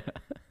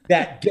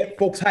that get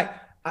folks hyped.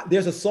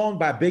 There's a song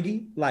by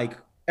Biggie, like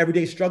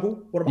Everyday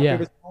Struggle, one of my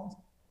favorite songs.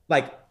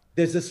 Like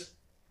there's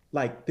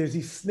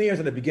these snares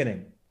in the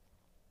beginning.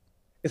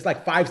 It's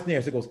like 5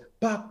 snares. It goes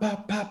pop,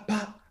 pop, pop,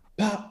 pop,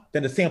 pop.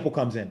 Then the sample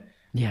comes in.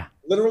 Yeah.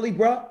 Literally,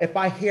 bro, if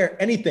I hear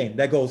anything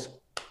that goes,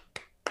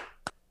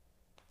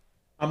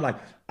 I'm like,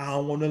 I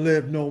don't want to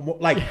live no more.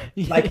 Like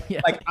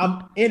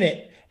I'm in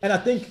it. And I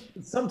think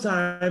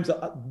sometimes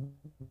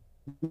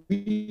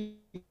we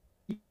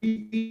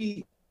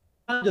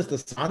not just the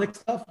sonic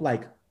stuff,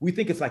 like we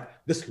think it's like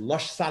this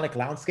lush sonic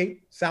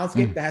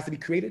soundscape that has to be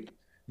created.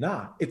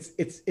 Nah, it's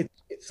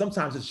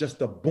sometimes it's just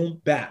the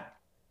boom bap.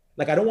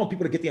 Like, I don't want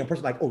people to get the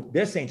impression like, oh,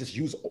 they're saying just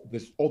use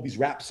all these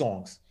rap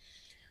songs.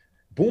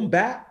 Boom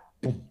bap,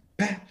 boom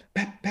bap,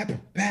 bap, bap,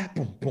 boom, bap,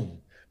 boom,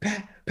 boom,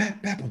 bap,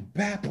 bap, bap, boom,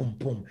 bap, boom,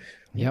 boom.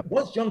 Yep.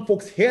 Once young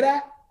folks hear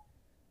that,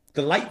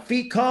 the light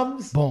feet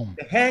comes, boom,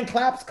 the hand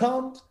claps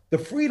comes, the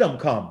freedom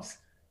comes.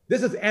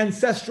 This is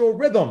ancestral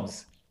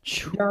rhythms.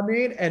 You know what I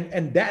mean?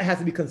 And that has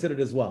to be considered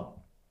as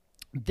well.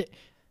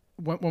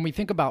 When we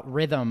think about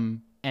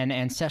rhythm and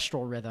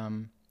ancestral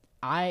rhythm,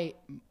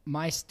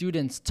 my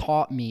students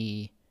taught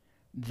me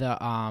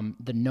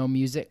the no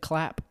music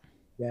clap.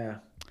 Yeah.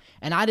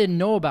 And I didn't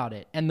know about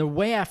it. And the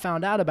way I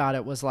found out about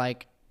it was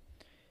like,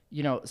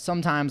 you know,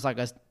 sometimes like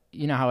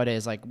you know how it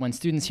is, like when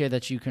students hear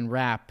that you can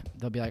rap,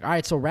 they'll be like, all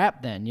right, so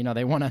rap then. You know,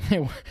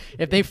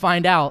 if they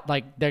find out,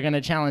 like, they're going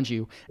to challenge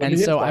you. And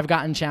so I've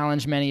gotten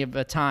challenged many of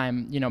the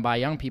time, you know, by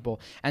young people.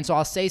 And so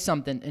I'll say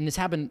something, and this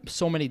happened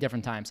so many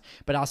different times,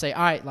 but I'll say,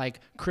 all right, like,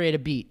 create a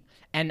beat.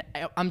 And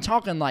I'm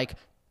talking like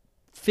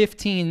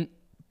 15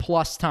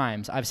 plus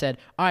times I've said,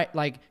 all right,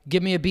 like,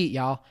 give me a beat,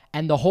 y'all.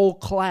 And the whole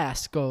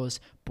class goes,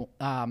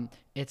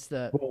 it's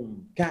the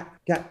boom,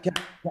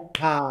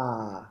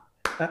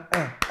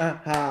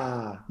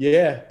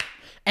 yeah.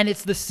 And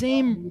it's the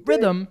same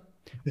rhythm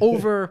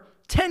over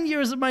 10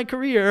 years of my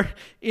career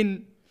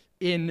in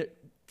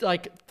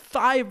like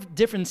 5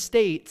 different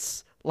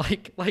states.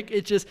 Like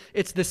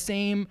it's the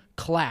same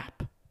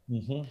clap.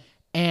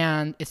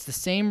 And it's the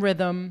same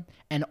rhythm.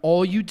 And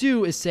all you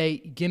do is say,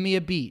 give me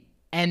a beat.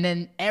 And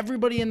then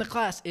everybody in the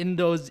class in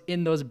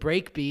those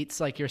break beats,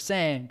 like you're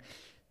saying,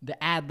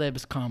 the ad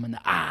libs come and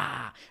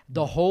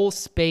the whole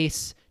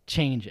space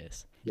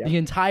changes. Yep. The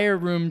entire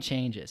room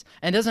changes.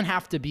 And it doesn't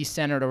have to be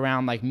centered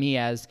around like me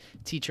as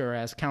teacher or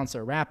as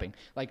counselor rapping.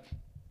 Like,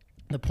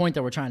 the point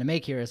that we're trying to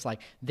make here is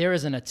like there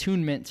is an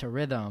attunement to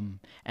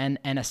rhythm and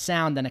a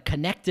sound and a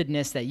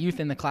connectedness that youth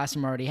in the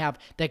classroom already have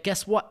that,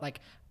 guess what? Like,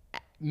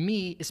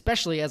 me,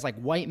 especially as like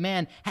white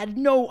man, had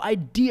no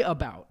idea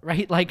about,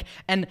 right? Like,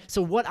 and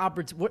so what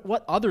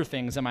other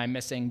things am I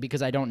missing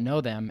because I don't know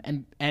them?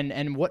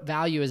 And what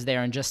value is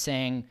there in just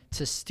saying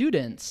to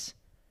students,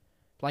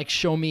 like,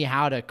 show me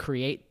how to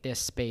create this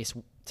space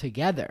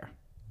together,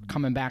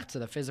 coming back to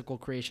the physical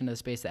creation of the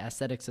space, the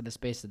aesthetics of the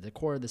space, the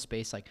decor of the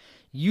space. Like,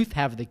 youth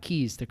have the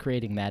keys to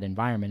creating that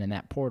environment and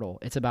that portal.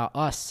 It's about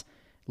us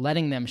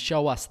letting them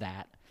show us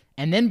that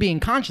and then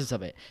being conscious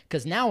of it.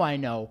 Because now I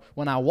know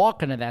when I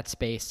walk into that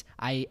space,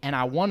 I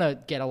want to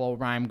get a little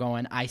rhyme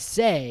going, I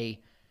say,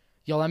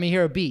 yo, let me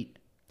hear a beat.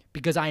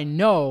 Because I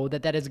know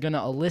that is going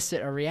to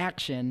elicit a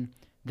reaction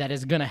that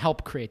is going to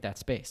help create that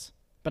space.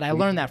 But I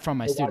learned that from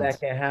my Why students.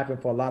 that can't happen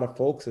for a lot of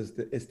folks is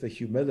the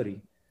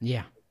humility.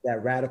 Yeah.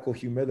 That radical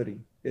humility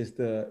is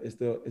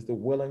the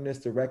willingness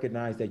to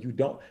recognize that you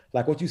don't,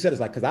 like what you said is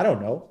like, because I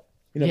don't know,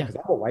 Yeah. because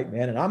I'm a white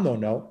man and I'm no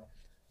know.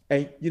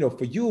 And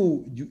for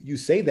you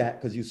say that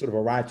because you sort of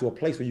arrive to a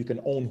place where you can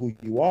own who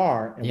you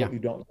are and what you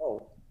don't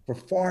know. For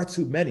far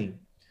too many,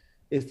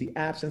 it's the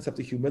absence of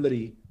the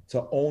humility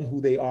to own who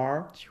they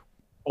are,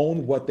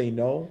 own what they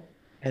know,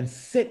 and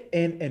sit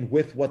in and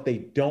with what they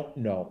don't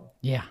know.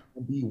 Yeah.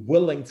 And be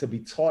willing to be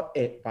taught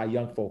it by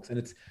young folks. And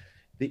it's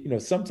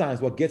sometimes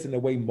what gets in the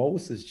way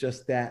most is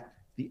just that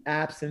the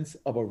absence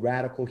of a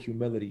radical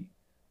humility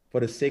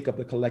for the sake of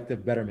the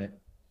collective betterment.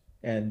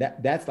 And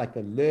that's like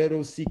the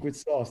little secret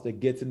sauce that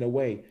gets in the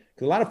way.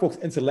 Because a lot of folks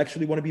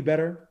intellectually want to be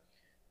better,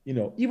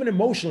 even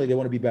emotionally they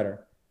want to be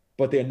better,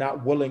 but they're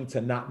not willing to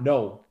not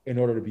know in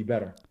order to be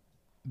better.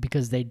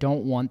 Because they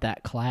don't want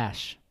that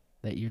clash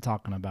that you're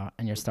talking about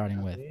and you're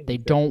starting with. They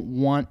don't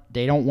want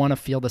to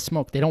feel the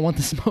smoke. They don't want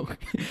the smoke.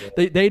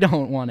 they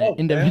don't want it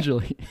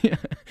individually.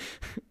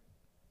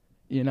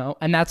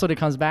 And that's what it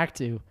comes back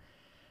to.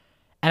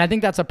 And I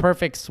think that's a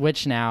perfect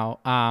switch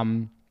now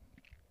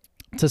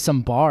to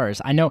some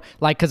bars. I know,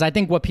 because I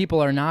think what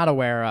people are not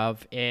aware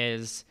of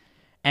is,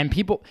 and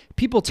people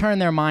turn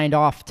their mind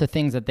off to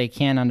things that they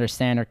can't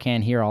understand or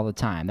can't hear all the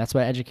time. That's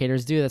what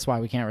educators do. That's why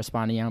we can't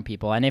respond to young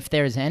people. And if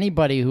there's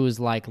anybody who's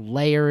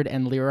layered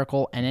and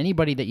lyrical and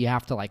anybody that you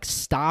have to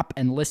stop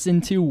and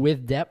listen to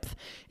with depth,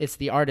 it's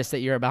the artist that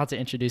you're about to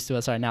introduce to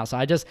us right now. So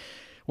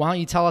why don't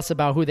you tell us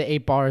about who the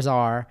 8 bars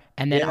are,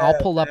 and then I'll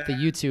pull up the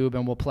YouTube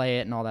and we'll play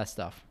it and all that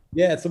stuff.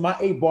 Yeah, so my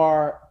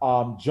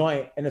 8-bar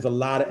joint, and there's a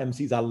lot of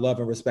MCs I love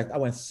and respect. I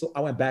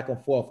went back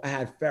and forth. I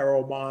had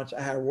Pharoah Monch,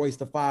 I had Royce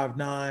the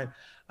 5'9",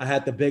 I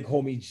had the big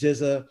homie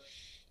Jizza,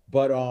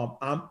 but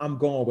I'm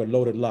going with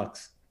Loaded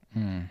Lux.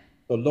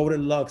 So Loaded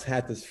Lux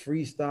had this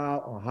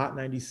freestyle on Hot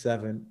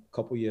 97 a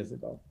couple years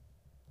ago.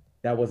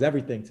 That was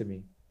everything to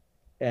me.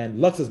 And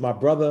Lux is my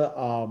brother.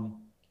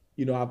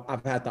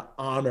 I've had the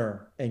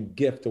honor and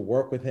gift to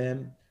work with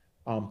him,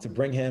 to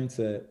bring him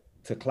to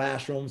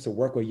classrooms, to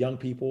work with young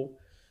people.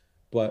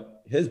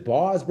 But his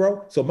bars,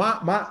 bro. So my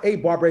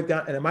 8-bar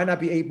breakdown, and it might not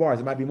be 8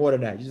 bars, it might be more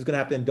than that. You're just gonna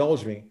have to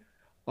indulge me.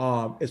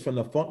 It's from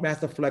the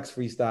Funkmaster Flex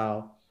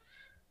freestyle,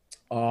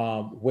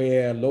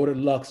 where Loaded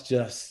Lux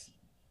just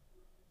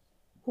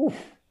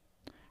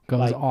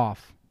goes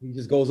off. He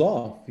just goes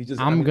off.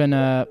 I'm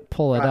gonna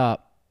pull it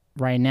up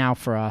right now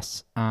for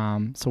us,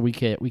 so we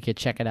could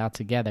check it out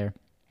together.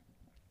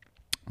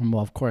 And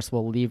well, of course,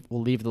 we'll leave the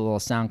little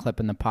sound clip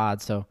in the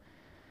pod, so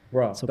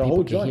the people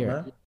whole can joint, hear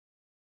man. it.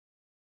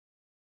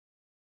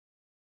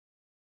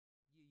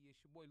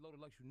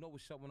 You know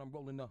what's up when I'm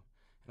rolling up.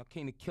 And I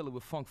came to kill it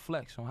with Funk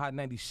Flex on Hot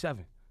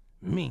 97.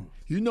 Mean.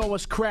 You know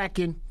what's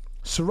cracking?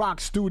 Ciroc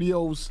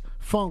Studios,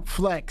 Funk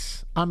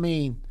Flex. I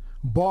mean,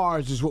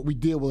 bars is what we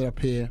deal with up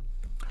here.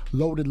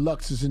 Loaded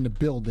Lux is in the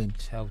building.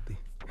 It's healthy.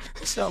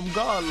 Something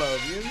God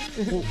love, you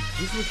know? Well,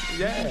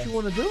 what you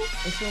want to do?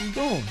 That's what I'm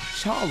doing.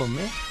 It's Harlem,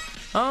 man.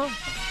 Huh?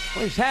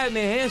 What's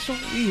happening, handsome?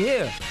 We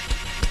here.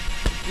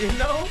 You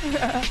know?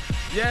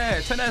 Yeah,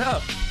 turn that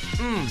up.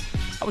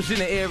 I was in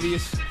the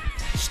areas.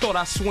 Just thought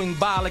I'd swing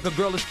by like a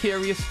girl is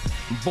curious.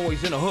 And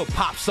boys in the hood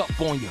pops up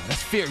on you.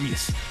 That's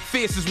furious.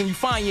 Fierce is when you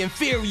find your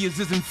inferiors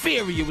is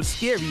inferior. What's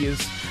scary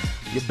is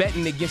you're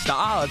betting against the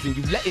odds and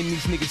you letting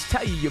these niggas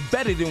tell you you're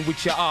better than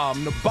with your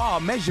arm. The bar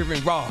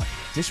measuring rod.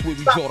 This where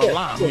we draw the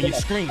line on your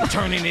screen,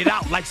 turning it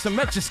out like some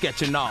etch a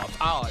sketching knobs.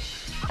 Odd.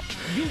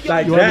 You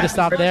want me to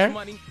stop there?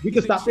 We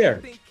can stop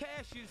there.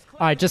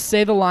 All right, just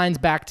say the lines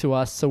back to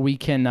us so we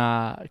can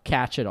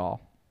catch it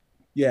all.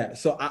 Yeah,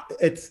 so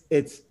it's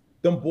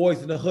them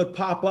boys in the hood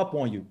pop up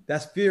on you.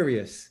 That's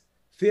furious.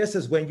 Fierce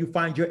is when you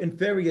find your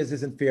inferiors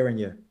isn't fearing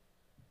you.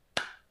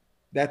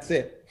 That's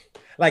it.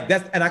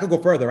 And I could go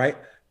further, right?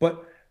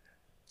 But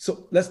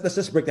so let's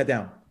just break that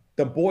down.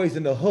 The boys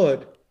in the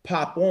hood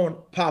pop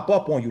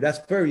up on you. That's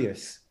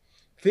furious.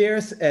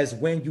 Fierce as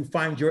when you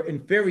find your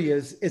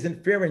inferiors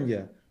isn't fearing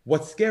you.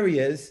 What's scary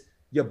is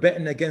you're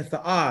betting against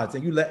the odds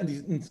and you letting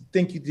these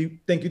think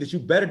that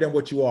you're better than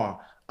what you are.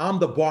 I'm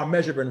the bar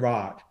measuring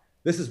rod.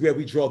 This is where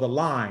we draw the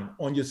line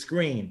on your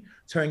screen,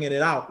 turning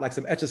it out like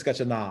some etch a sketch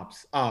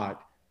knobs. Odd.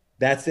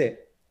 That's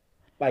it.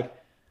 Like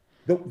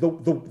the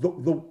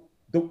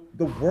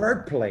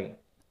wordplay.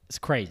 It's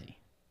crazy.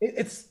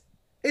 It's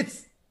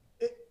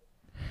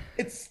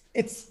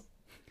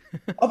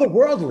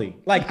otherworldly.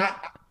 Like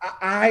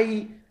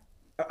I've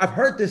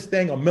heard this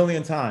thing a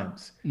million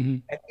times,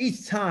 and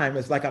each time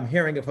it's like I'm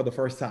hearing it for the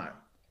first time.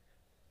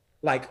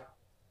 Like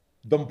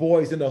them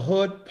boys in the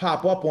hood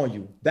pop up on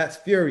you. That's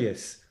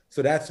furious.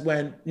 So that's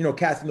when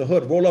cats in the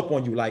hood roll up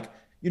on you, like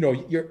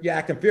you're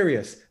acting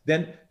furious.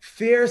 Then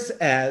fierce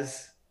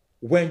as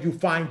when you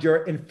find your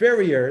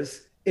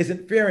inferiors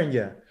isn't fearing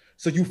you.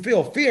 So you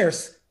feel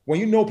fierce when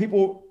you know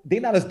people, they're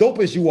not as dope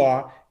as you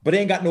are, but they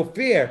ain't got no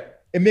fear.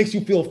 It makes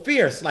you feel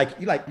fierce. Like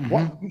you're like,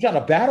 what? You trying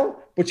to battle?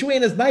 But you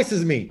ain't as nice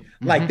as me.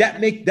 Like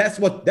that's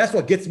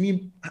what gets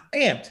me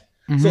amped.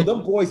 So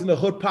them boys in the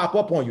hood pop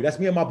up on you. That's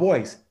me and my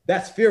boys.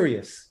 That's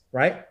furious.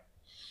 right?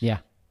 Yeah.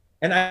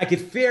 And I get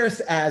fierce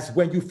as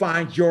when you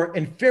find your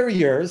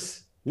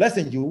inferiors less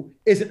than you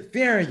isn't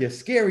fearing you,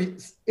 scary,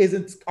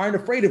 aren't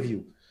afraid of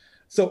you.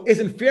 So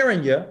isn't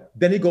fearing you,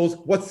 then he goes,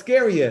 what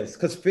scary is,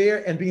 because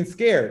fear and being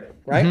scared,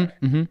 right?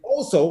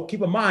 Also,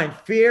 keep in mind,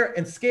 fear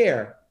and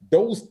scare,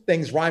 those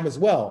things rhyme as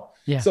well.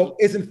 Yeah. So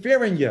isn't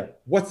fearing you.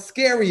 What's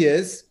scary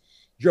is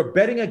you're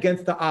betting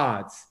against the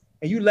odds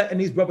and you letting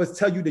these brothers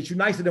tell you that you're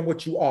nicer than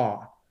what you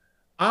are.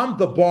 I'm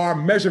the bar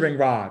measuring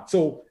rod.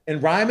 So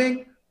in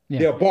rhyming,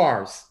 there are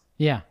bars.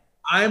 Yeah.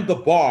 I'm the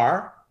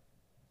bar,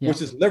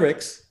 which is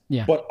lyrics,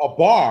 but a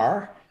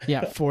bar.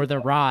 Yeah, for the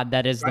rod,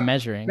 that is the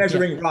measuring.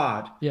 Measuring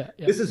rod.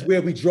 This is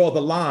where we draw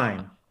the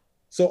line.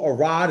 So a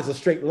rod is a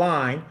straight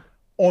line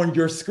on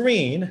your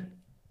screen,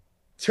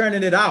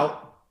 turning it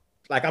out,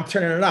 like I'm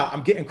turning it out.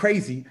 I'm getting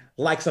crazy,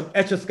 like some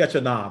Etch-a-Sketcher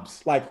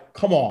knobs. Like,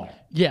 come on.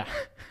 Yeah.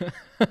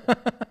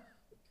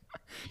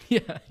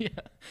 Yeah.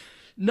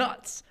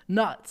 Nuts.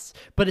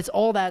 But it's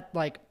all that,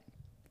 like,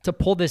 to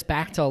pull this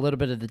back to a little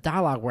bit of the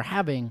dialogue we're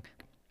having,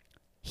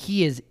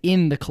 he is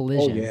in the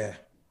collision. Oh, yeah.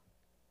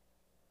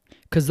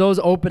 Because those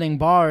opening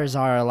bars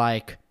are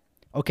like,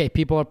 okay,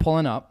 people are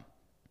pulling up.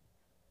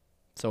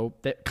 So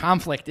the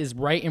conflict is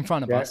right in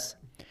front of us.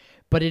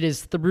 But it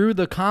is through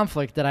the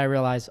conflict that I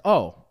realize,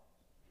 oh,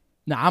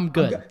 no, I'm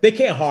good. They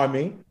can't harm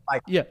me.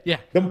 Like,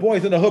 them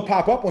boys in the hood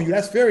pop up on you.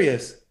 That's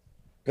furious.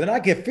 But then I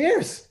get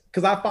fierce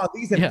because I found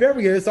these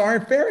inferiors are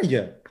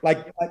inferior.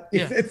 Like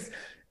it's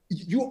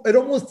it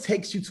almost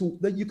takes you to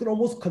that. You can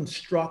almost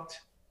construct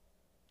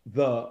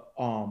the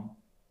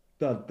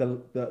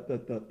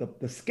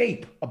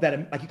scape of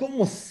that. Like you can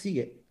almost see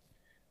it.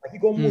 Like you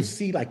can almost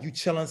see like you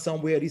chilling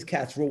somewhere. These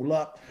cats roll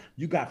up.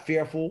 You got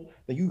fearful.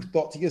 Then you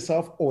thought to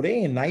yourself, "Oh, they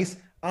ain't nice.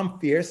 I'm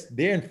fierce.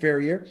 They're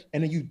inferior."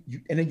 And then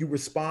you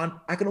respond.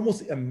 I can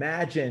almost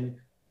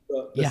imagine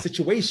the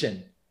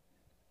situation,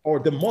 or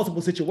the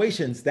multiple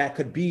situations that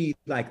could be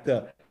like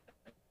the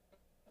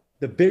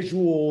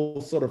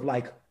visual sort of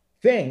like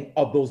thing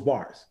of those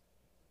bars.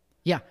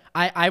 Yeah,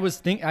 I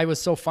was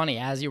so funny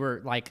as you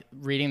were like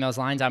reading those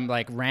lines. I'm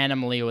like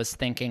randomly was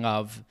thinking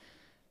of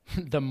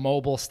the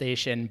Mobil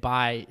station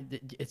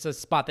it's a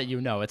spot that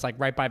it's like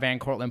right by Van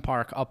Cortlandt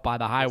Park up by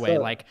the highway.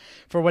 Like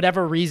for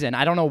whatever reason,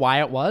 I don't know why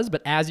it was,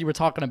 but as you were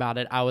talking about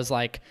it, I was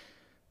like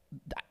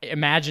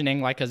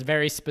imagining like a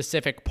very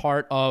specific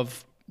part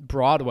of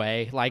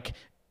Broadway, like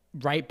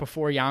right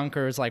before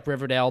Yonkers, like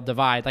Riverdale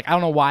Divide. Like I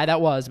don't know why that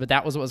was, but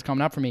that was what was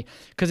coming up for me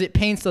because it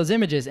paints those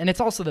images, and it's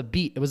also the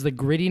beat. It was the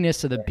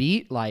grittiness of the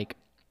beat, like.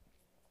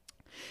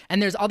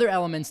 And there's other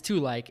elements too,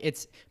 like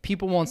it's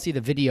people won't see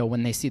the video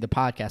when they see the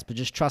podcast, but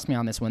just trust me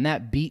on this. When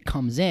that beat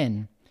comes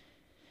in,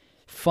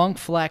 Funk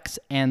Flex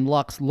and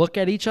Lux look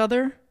at each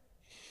other,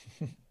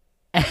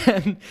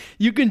 and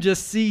you can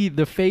just see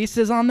the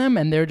faces on them,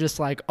 and they're just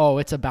like, "Oh,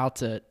 it's about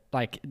to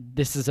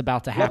this is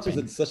about to happen." Flex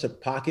was in such a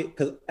pocket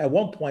because at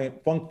one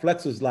point Funk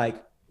Flex was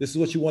like, "This is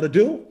what you want to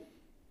do,"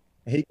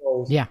 and he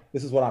goes, "Yeah,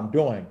 this is what I'm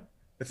doing."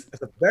 It's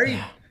a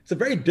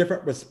very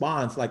different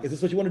response. Like, "Is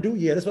this what you want to do?"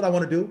 "Yeah, that's what I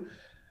want to do."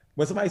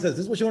 When somebody says,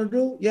 "This is what you want to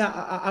do?"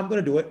 "Yeah, I'm going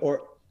to do it."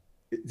 Or,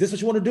 "Is this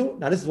what you want to do?"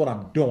 "Now, this is what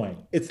I'm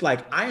doing." It's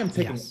like, I am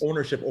taking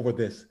ownership over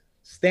this.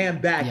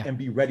 Stand back and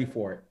be ready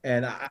for it.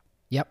 And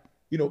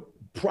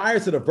prior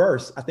to the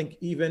verse, I think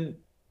even,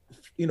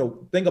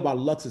 thing about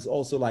Lux is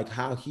also like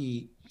how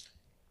he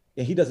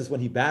does this when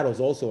he battles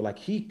also, like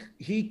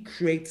he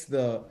creates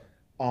the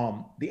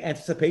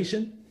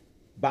anticipation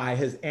by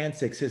his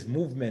antics, his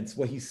movements,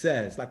 what he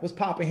says, like, "What's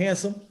poppin',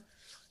 handsome?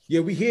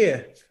 Yeah, we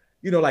here."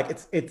 Like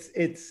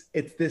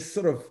it's this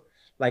sort of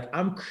like,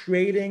 I'm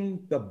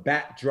creating the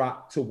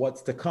backdrop to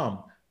what's to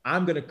come.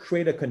 I'm going to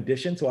create a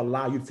condition to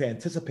allow you to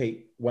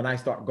anticipate when I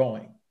start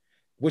going,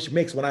 which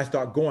makes when I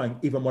start going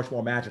even much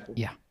more magical.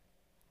 Yeah.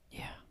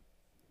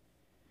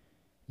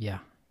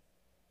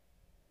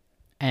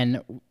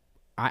 And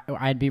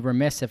I'd be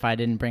remiss if I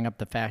didn't bring up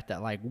the fact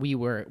that like we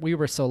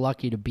were so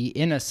lucky to be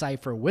in a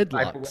cypher with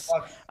Lux.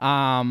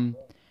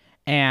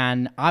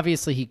 And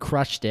obviously he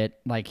crushed it.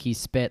 Like he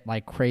spit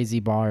like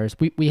crazy bars.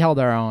 We held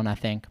our own, I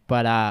think.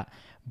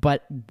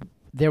 But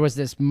there was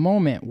this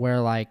moment where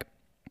like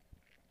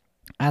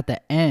at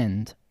the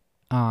end,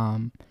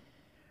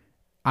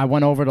 I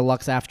went over to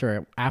Lux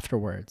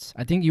afterwards.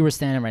 I think you were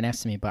standing right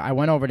next to me, but I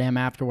went over to him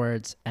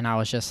afterwards and I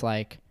was just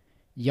like,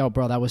 "Yo,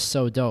 bro, that was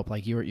so dope.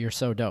 Like you're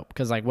so dope."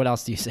 Because like, what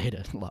else do you say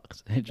to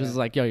Lux? It's just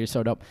like, "Yo, you're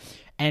so dope."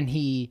 And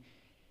he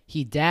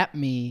dapped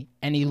me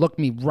and he looked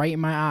me right in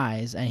my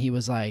eyes and he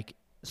was like,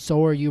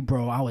 "So are you,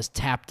 bro. I was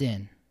tapped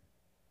in."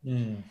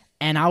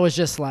 And I was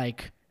just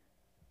like,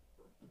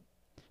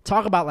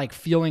 talk about like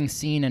feeling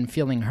seen and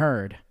feeling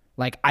heard.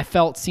 Like I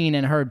felt seen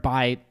and heard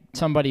by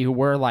somebody who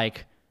we're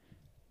like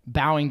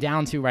bowing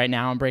down to right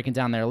now and breaking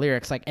down their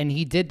lyrics. Like, and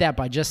he did that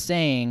by just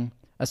saying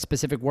a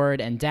specific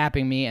word and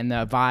dapping me and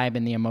the vibe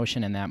and the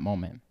emotion in that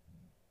moment.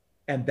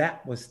 And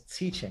that was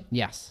teaching.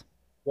 Yes.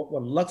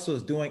 What Lux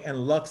was doing,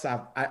 and Lux,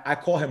 I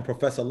call him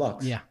Professor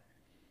Lux. Yeah.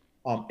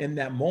 In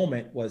that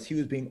moment was he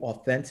was being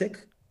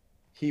authentic.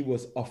 He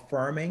was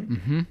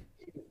affirming.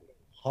 He was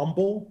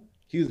humble.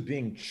 He was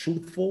being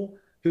truthful.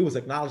 He was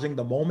acknowledging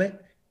the moment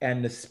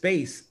and the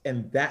space.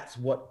 And that's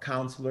what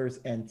counselors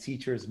and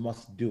teachers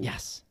must do.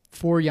 Yes.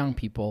 For young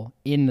people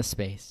in the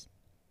space.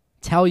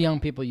 Tell young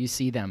people you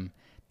see them.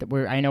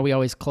 I know we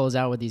always close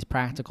out with these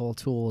practical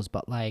tools,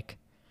 but like,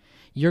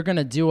 you're going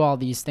to do all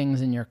these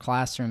things in your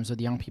classrooms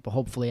with young people,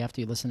 hopefully after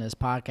you listen to this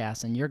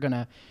podcast, and you're going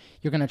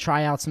to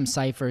try out some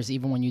ciphers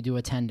even when you do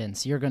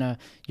attendance. You're going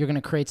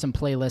to create some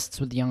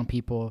playlists with young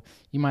people.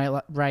 You might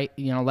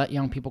let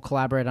young people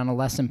collaborate on a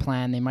lesson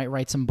plan. They might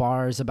write some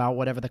bars about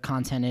whatever the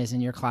content is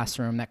in your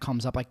classroom that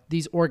comes up. Like,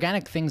 these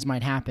organic things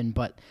might happen,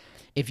 but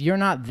if you're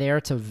not there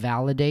to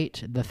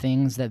validate the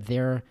things that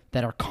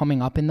are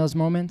coming up in those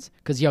moments,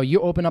 because you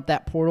open up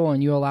that portal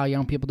and you allow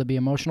young people to be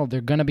emotional,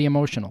 they're gonna be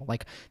emotional.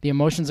 Like, the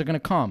emotions are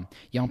gonna come.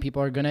 Young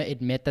people are gonna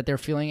admit that they're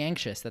feeling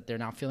anxious, that they're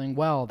not feeling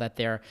well, that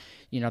they're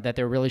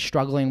really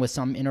struggling with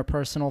some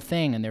interpersonal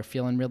thing and they're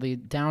feeling really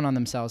down on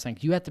themselves.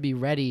 Like, you have to be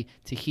ready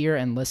to hear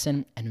and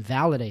listen and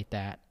validate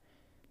that,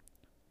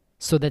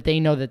 so that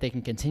they know that they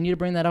can continue to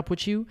bring that up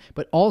with you,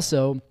 but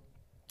also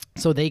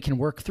so they can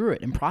work through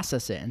it and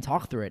process it and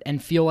talk through it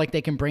and feel like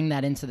they can bring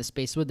that into the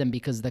space with them,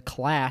 because the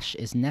clash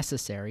is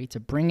necessary to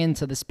bring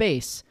into the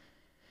space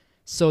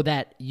so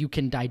that you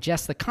can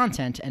digest the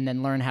content and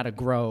then learn how to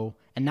grow.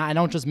 And I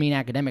don't just mean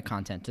academic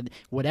content,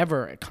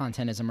 whatever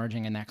content is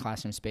emerging in that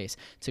classroom space,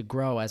 to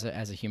grow as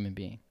a human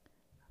being.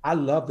 I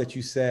love that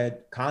you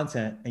said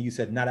content and you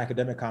said not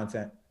academic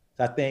content.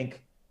 So I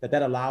think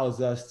that allows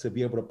us to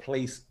be able to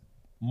place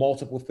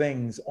multiple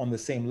things on the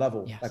same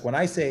level. Yes. Like when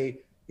I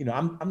say,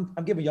 I'm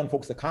giving young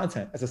folks the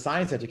content as a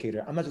science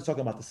educator. I'm not just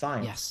talking about the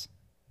science, Yes.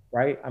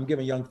 right? I'm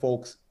giving young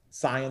folks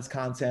science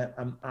content.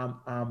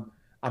 I'm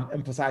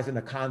emphasizing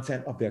the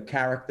content of their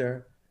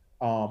character.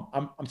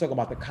 I'm talking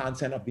about the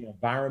content of the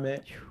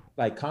environment.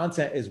 Like,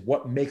 content is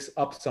what makes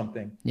up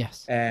something.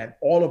 Yes. And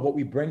all of what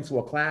we bring to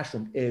a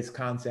classroom is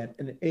content,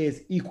 and it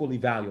is equally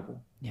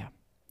valuable. Yeah.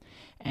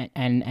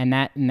 And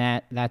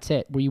that's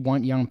it. We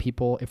want young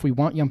people, if we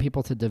want young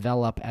people to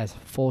develop as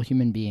full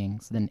human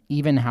beings, then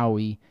even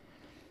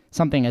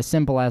something as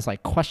simple as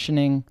like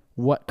questioning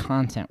what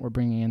content we're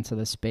bringing into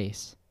the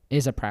space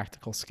is a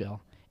practical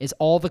skill. Is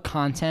all the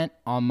content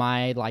on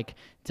my like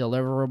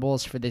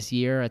deliverables for this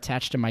year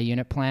attached to my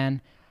unit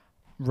plan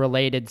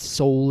related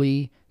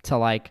solely to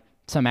like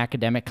some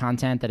academic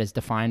content that is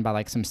defined by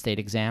like some state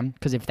exam?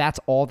 Because if that's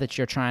all that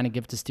you're trying to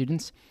give to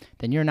students,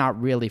 then you're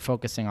not really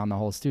focusing on the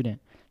whole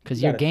student,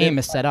 because your game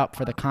is set up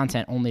for the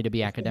content only to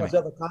be academic. Too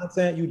much other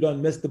content, you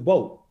done missed the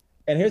boat.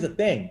 And here's the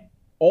thing.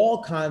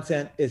 All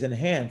content is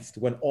enhanced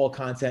when all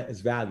content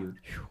is valued.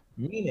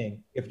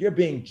 Meaning, if you're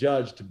being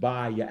judged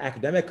by your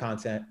academic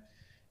content,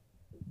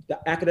 the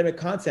academic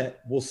content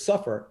will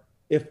suffer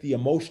if the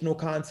emotional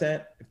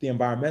content, if the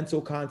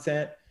environmental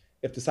content,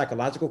 if the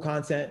psychological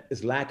content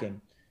is lacking.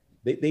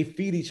 They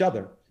feed each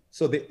other.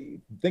 So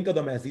think of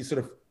them as these sort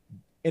of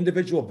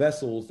individual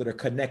vessels that are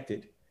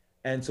connected.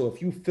 And so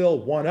if you fill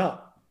one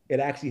up,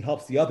 it actually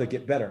helps the other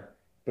get better.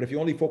 But if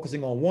you're only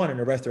focusing on one and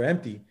the rest are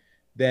empty,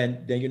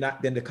 then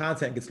the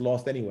content gets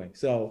lost anyway.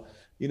 So,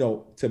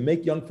 to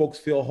make young folks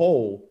feel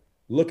whole,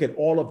 look at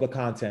all of the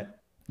content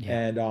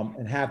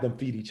and have them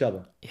feed each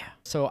other. Yeah.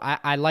 So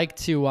I like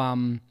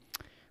to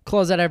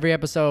close out every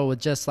episode with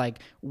just like,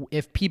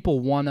 if people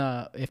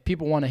wanna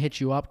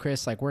hit you up,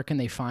 Chris, like, where can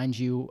they find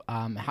you?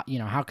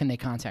 How can they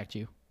contact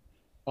you?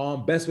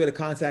 Best way to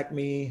contact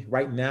me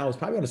right now is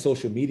probably on the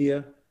social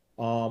media,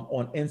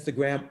 on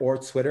Instagram or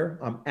Twitter.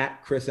 I'm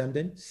at Chris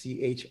Emdin,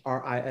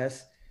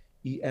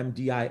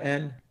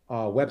 ChrisEmdin.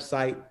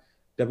 Website,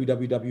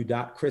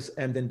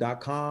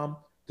 www.chrisemdin.com.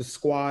 The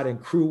squad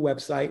and crew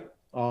website,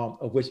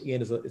 of which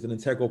Ian is an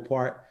integral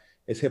part,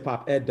 is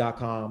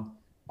hiphoped.com.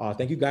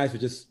 Thank you guys for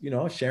just,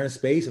 sharing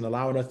space and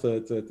allowing us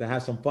to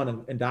have some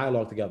fun and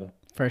dialogue together.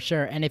 For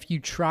sure. And if you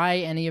try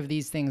any of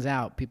these things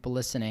out, people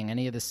listening,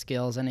 any of the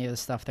skills, any of the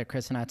stuff that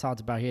Chris and I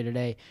talked about here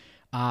today,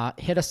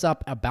 hit us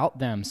up about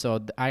them. So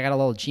I got a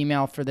little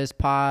Gmail for this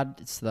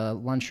pod. It's the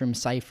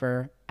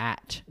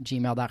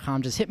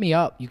lunchroomcypher@gmail.com. Just hit me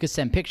up. You could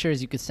send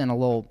pictures. You could send a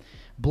little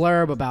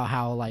blurb about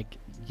how, like,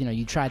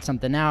 you tried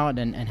something out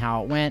and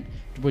how it went.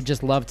 Would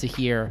just love to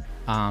hear,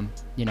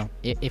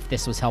 if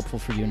this was helpful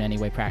for you in any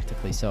way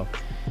practically. So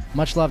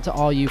much love to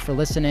all you for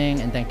listening,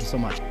 and thank you so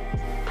much.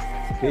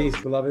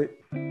 Peace, beloved.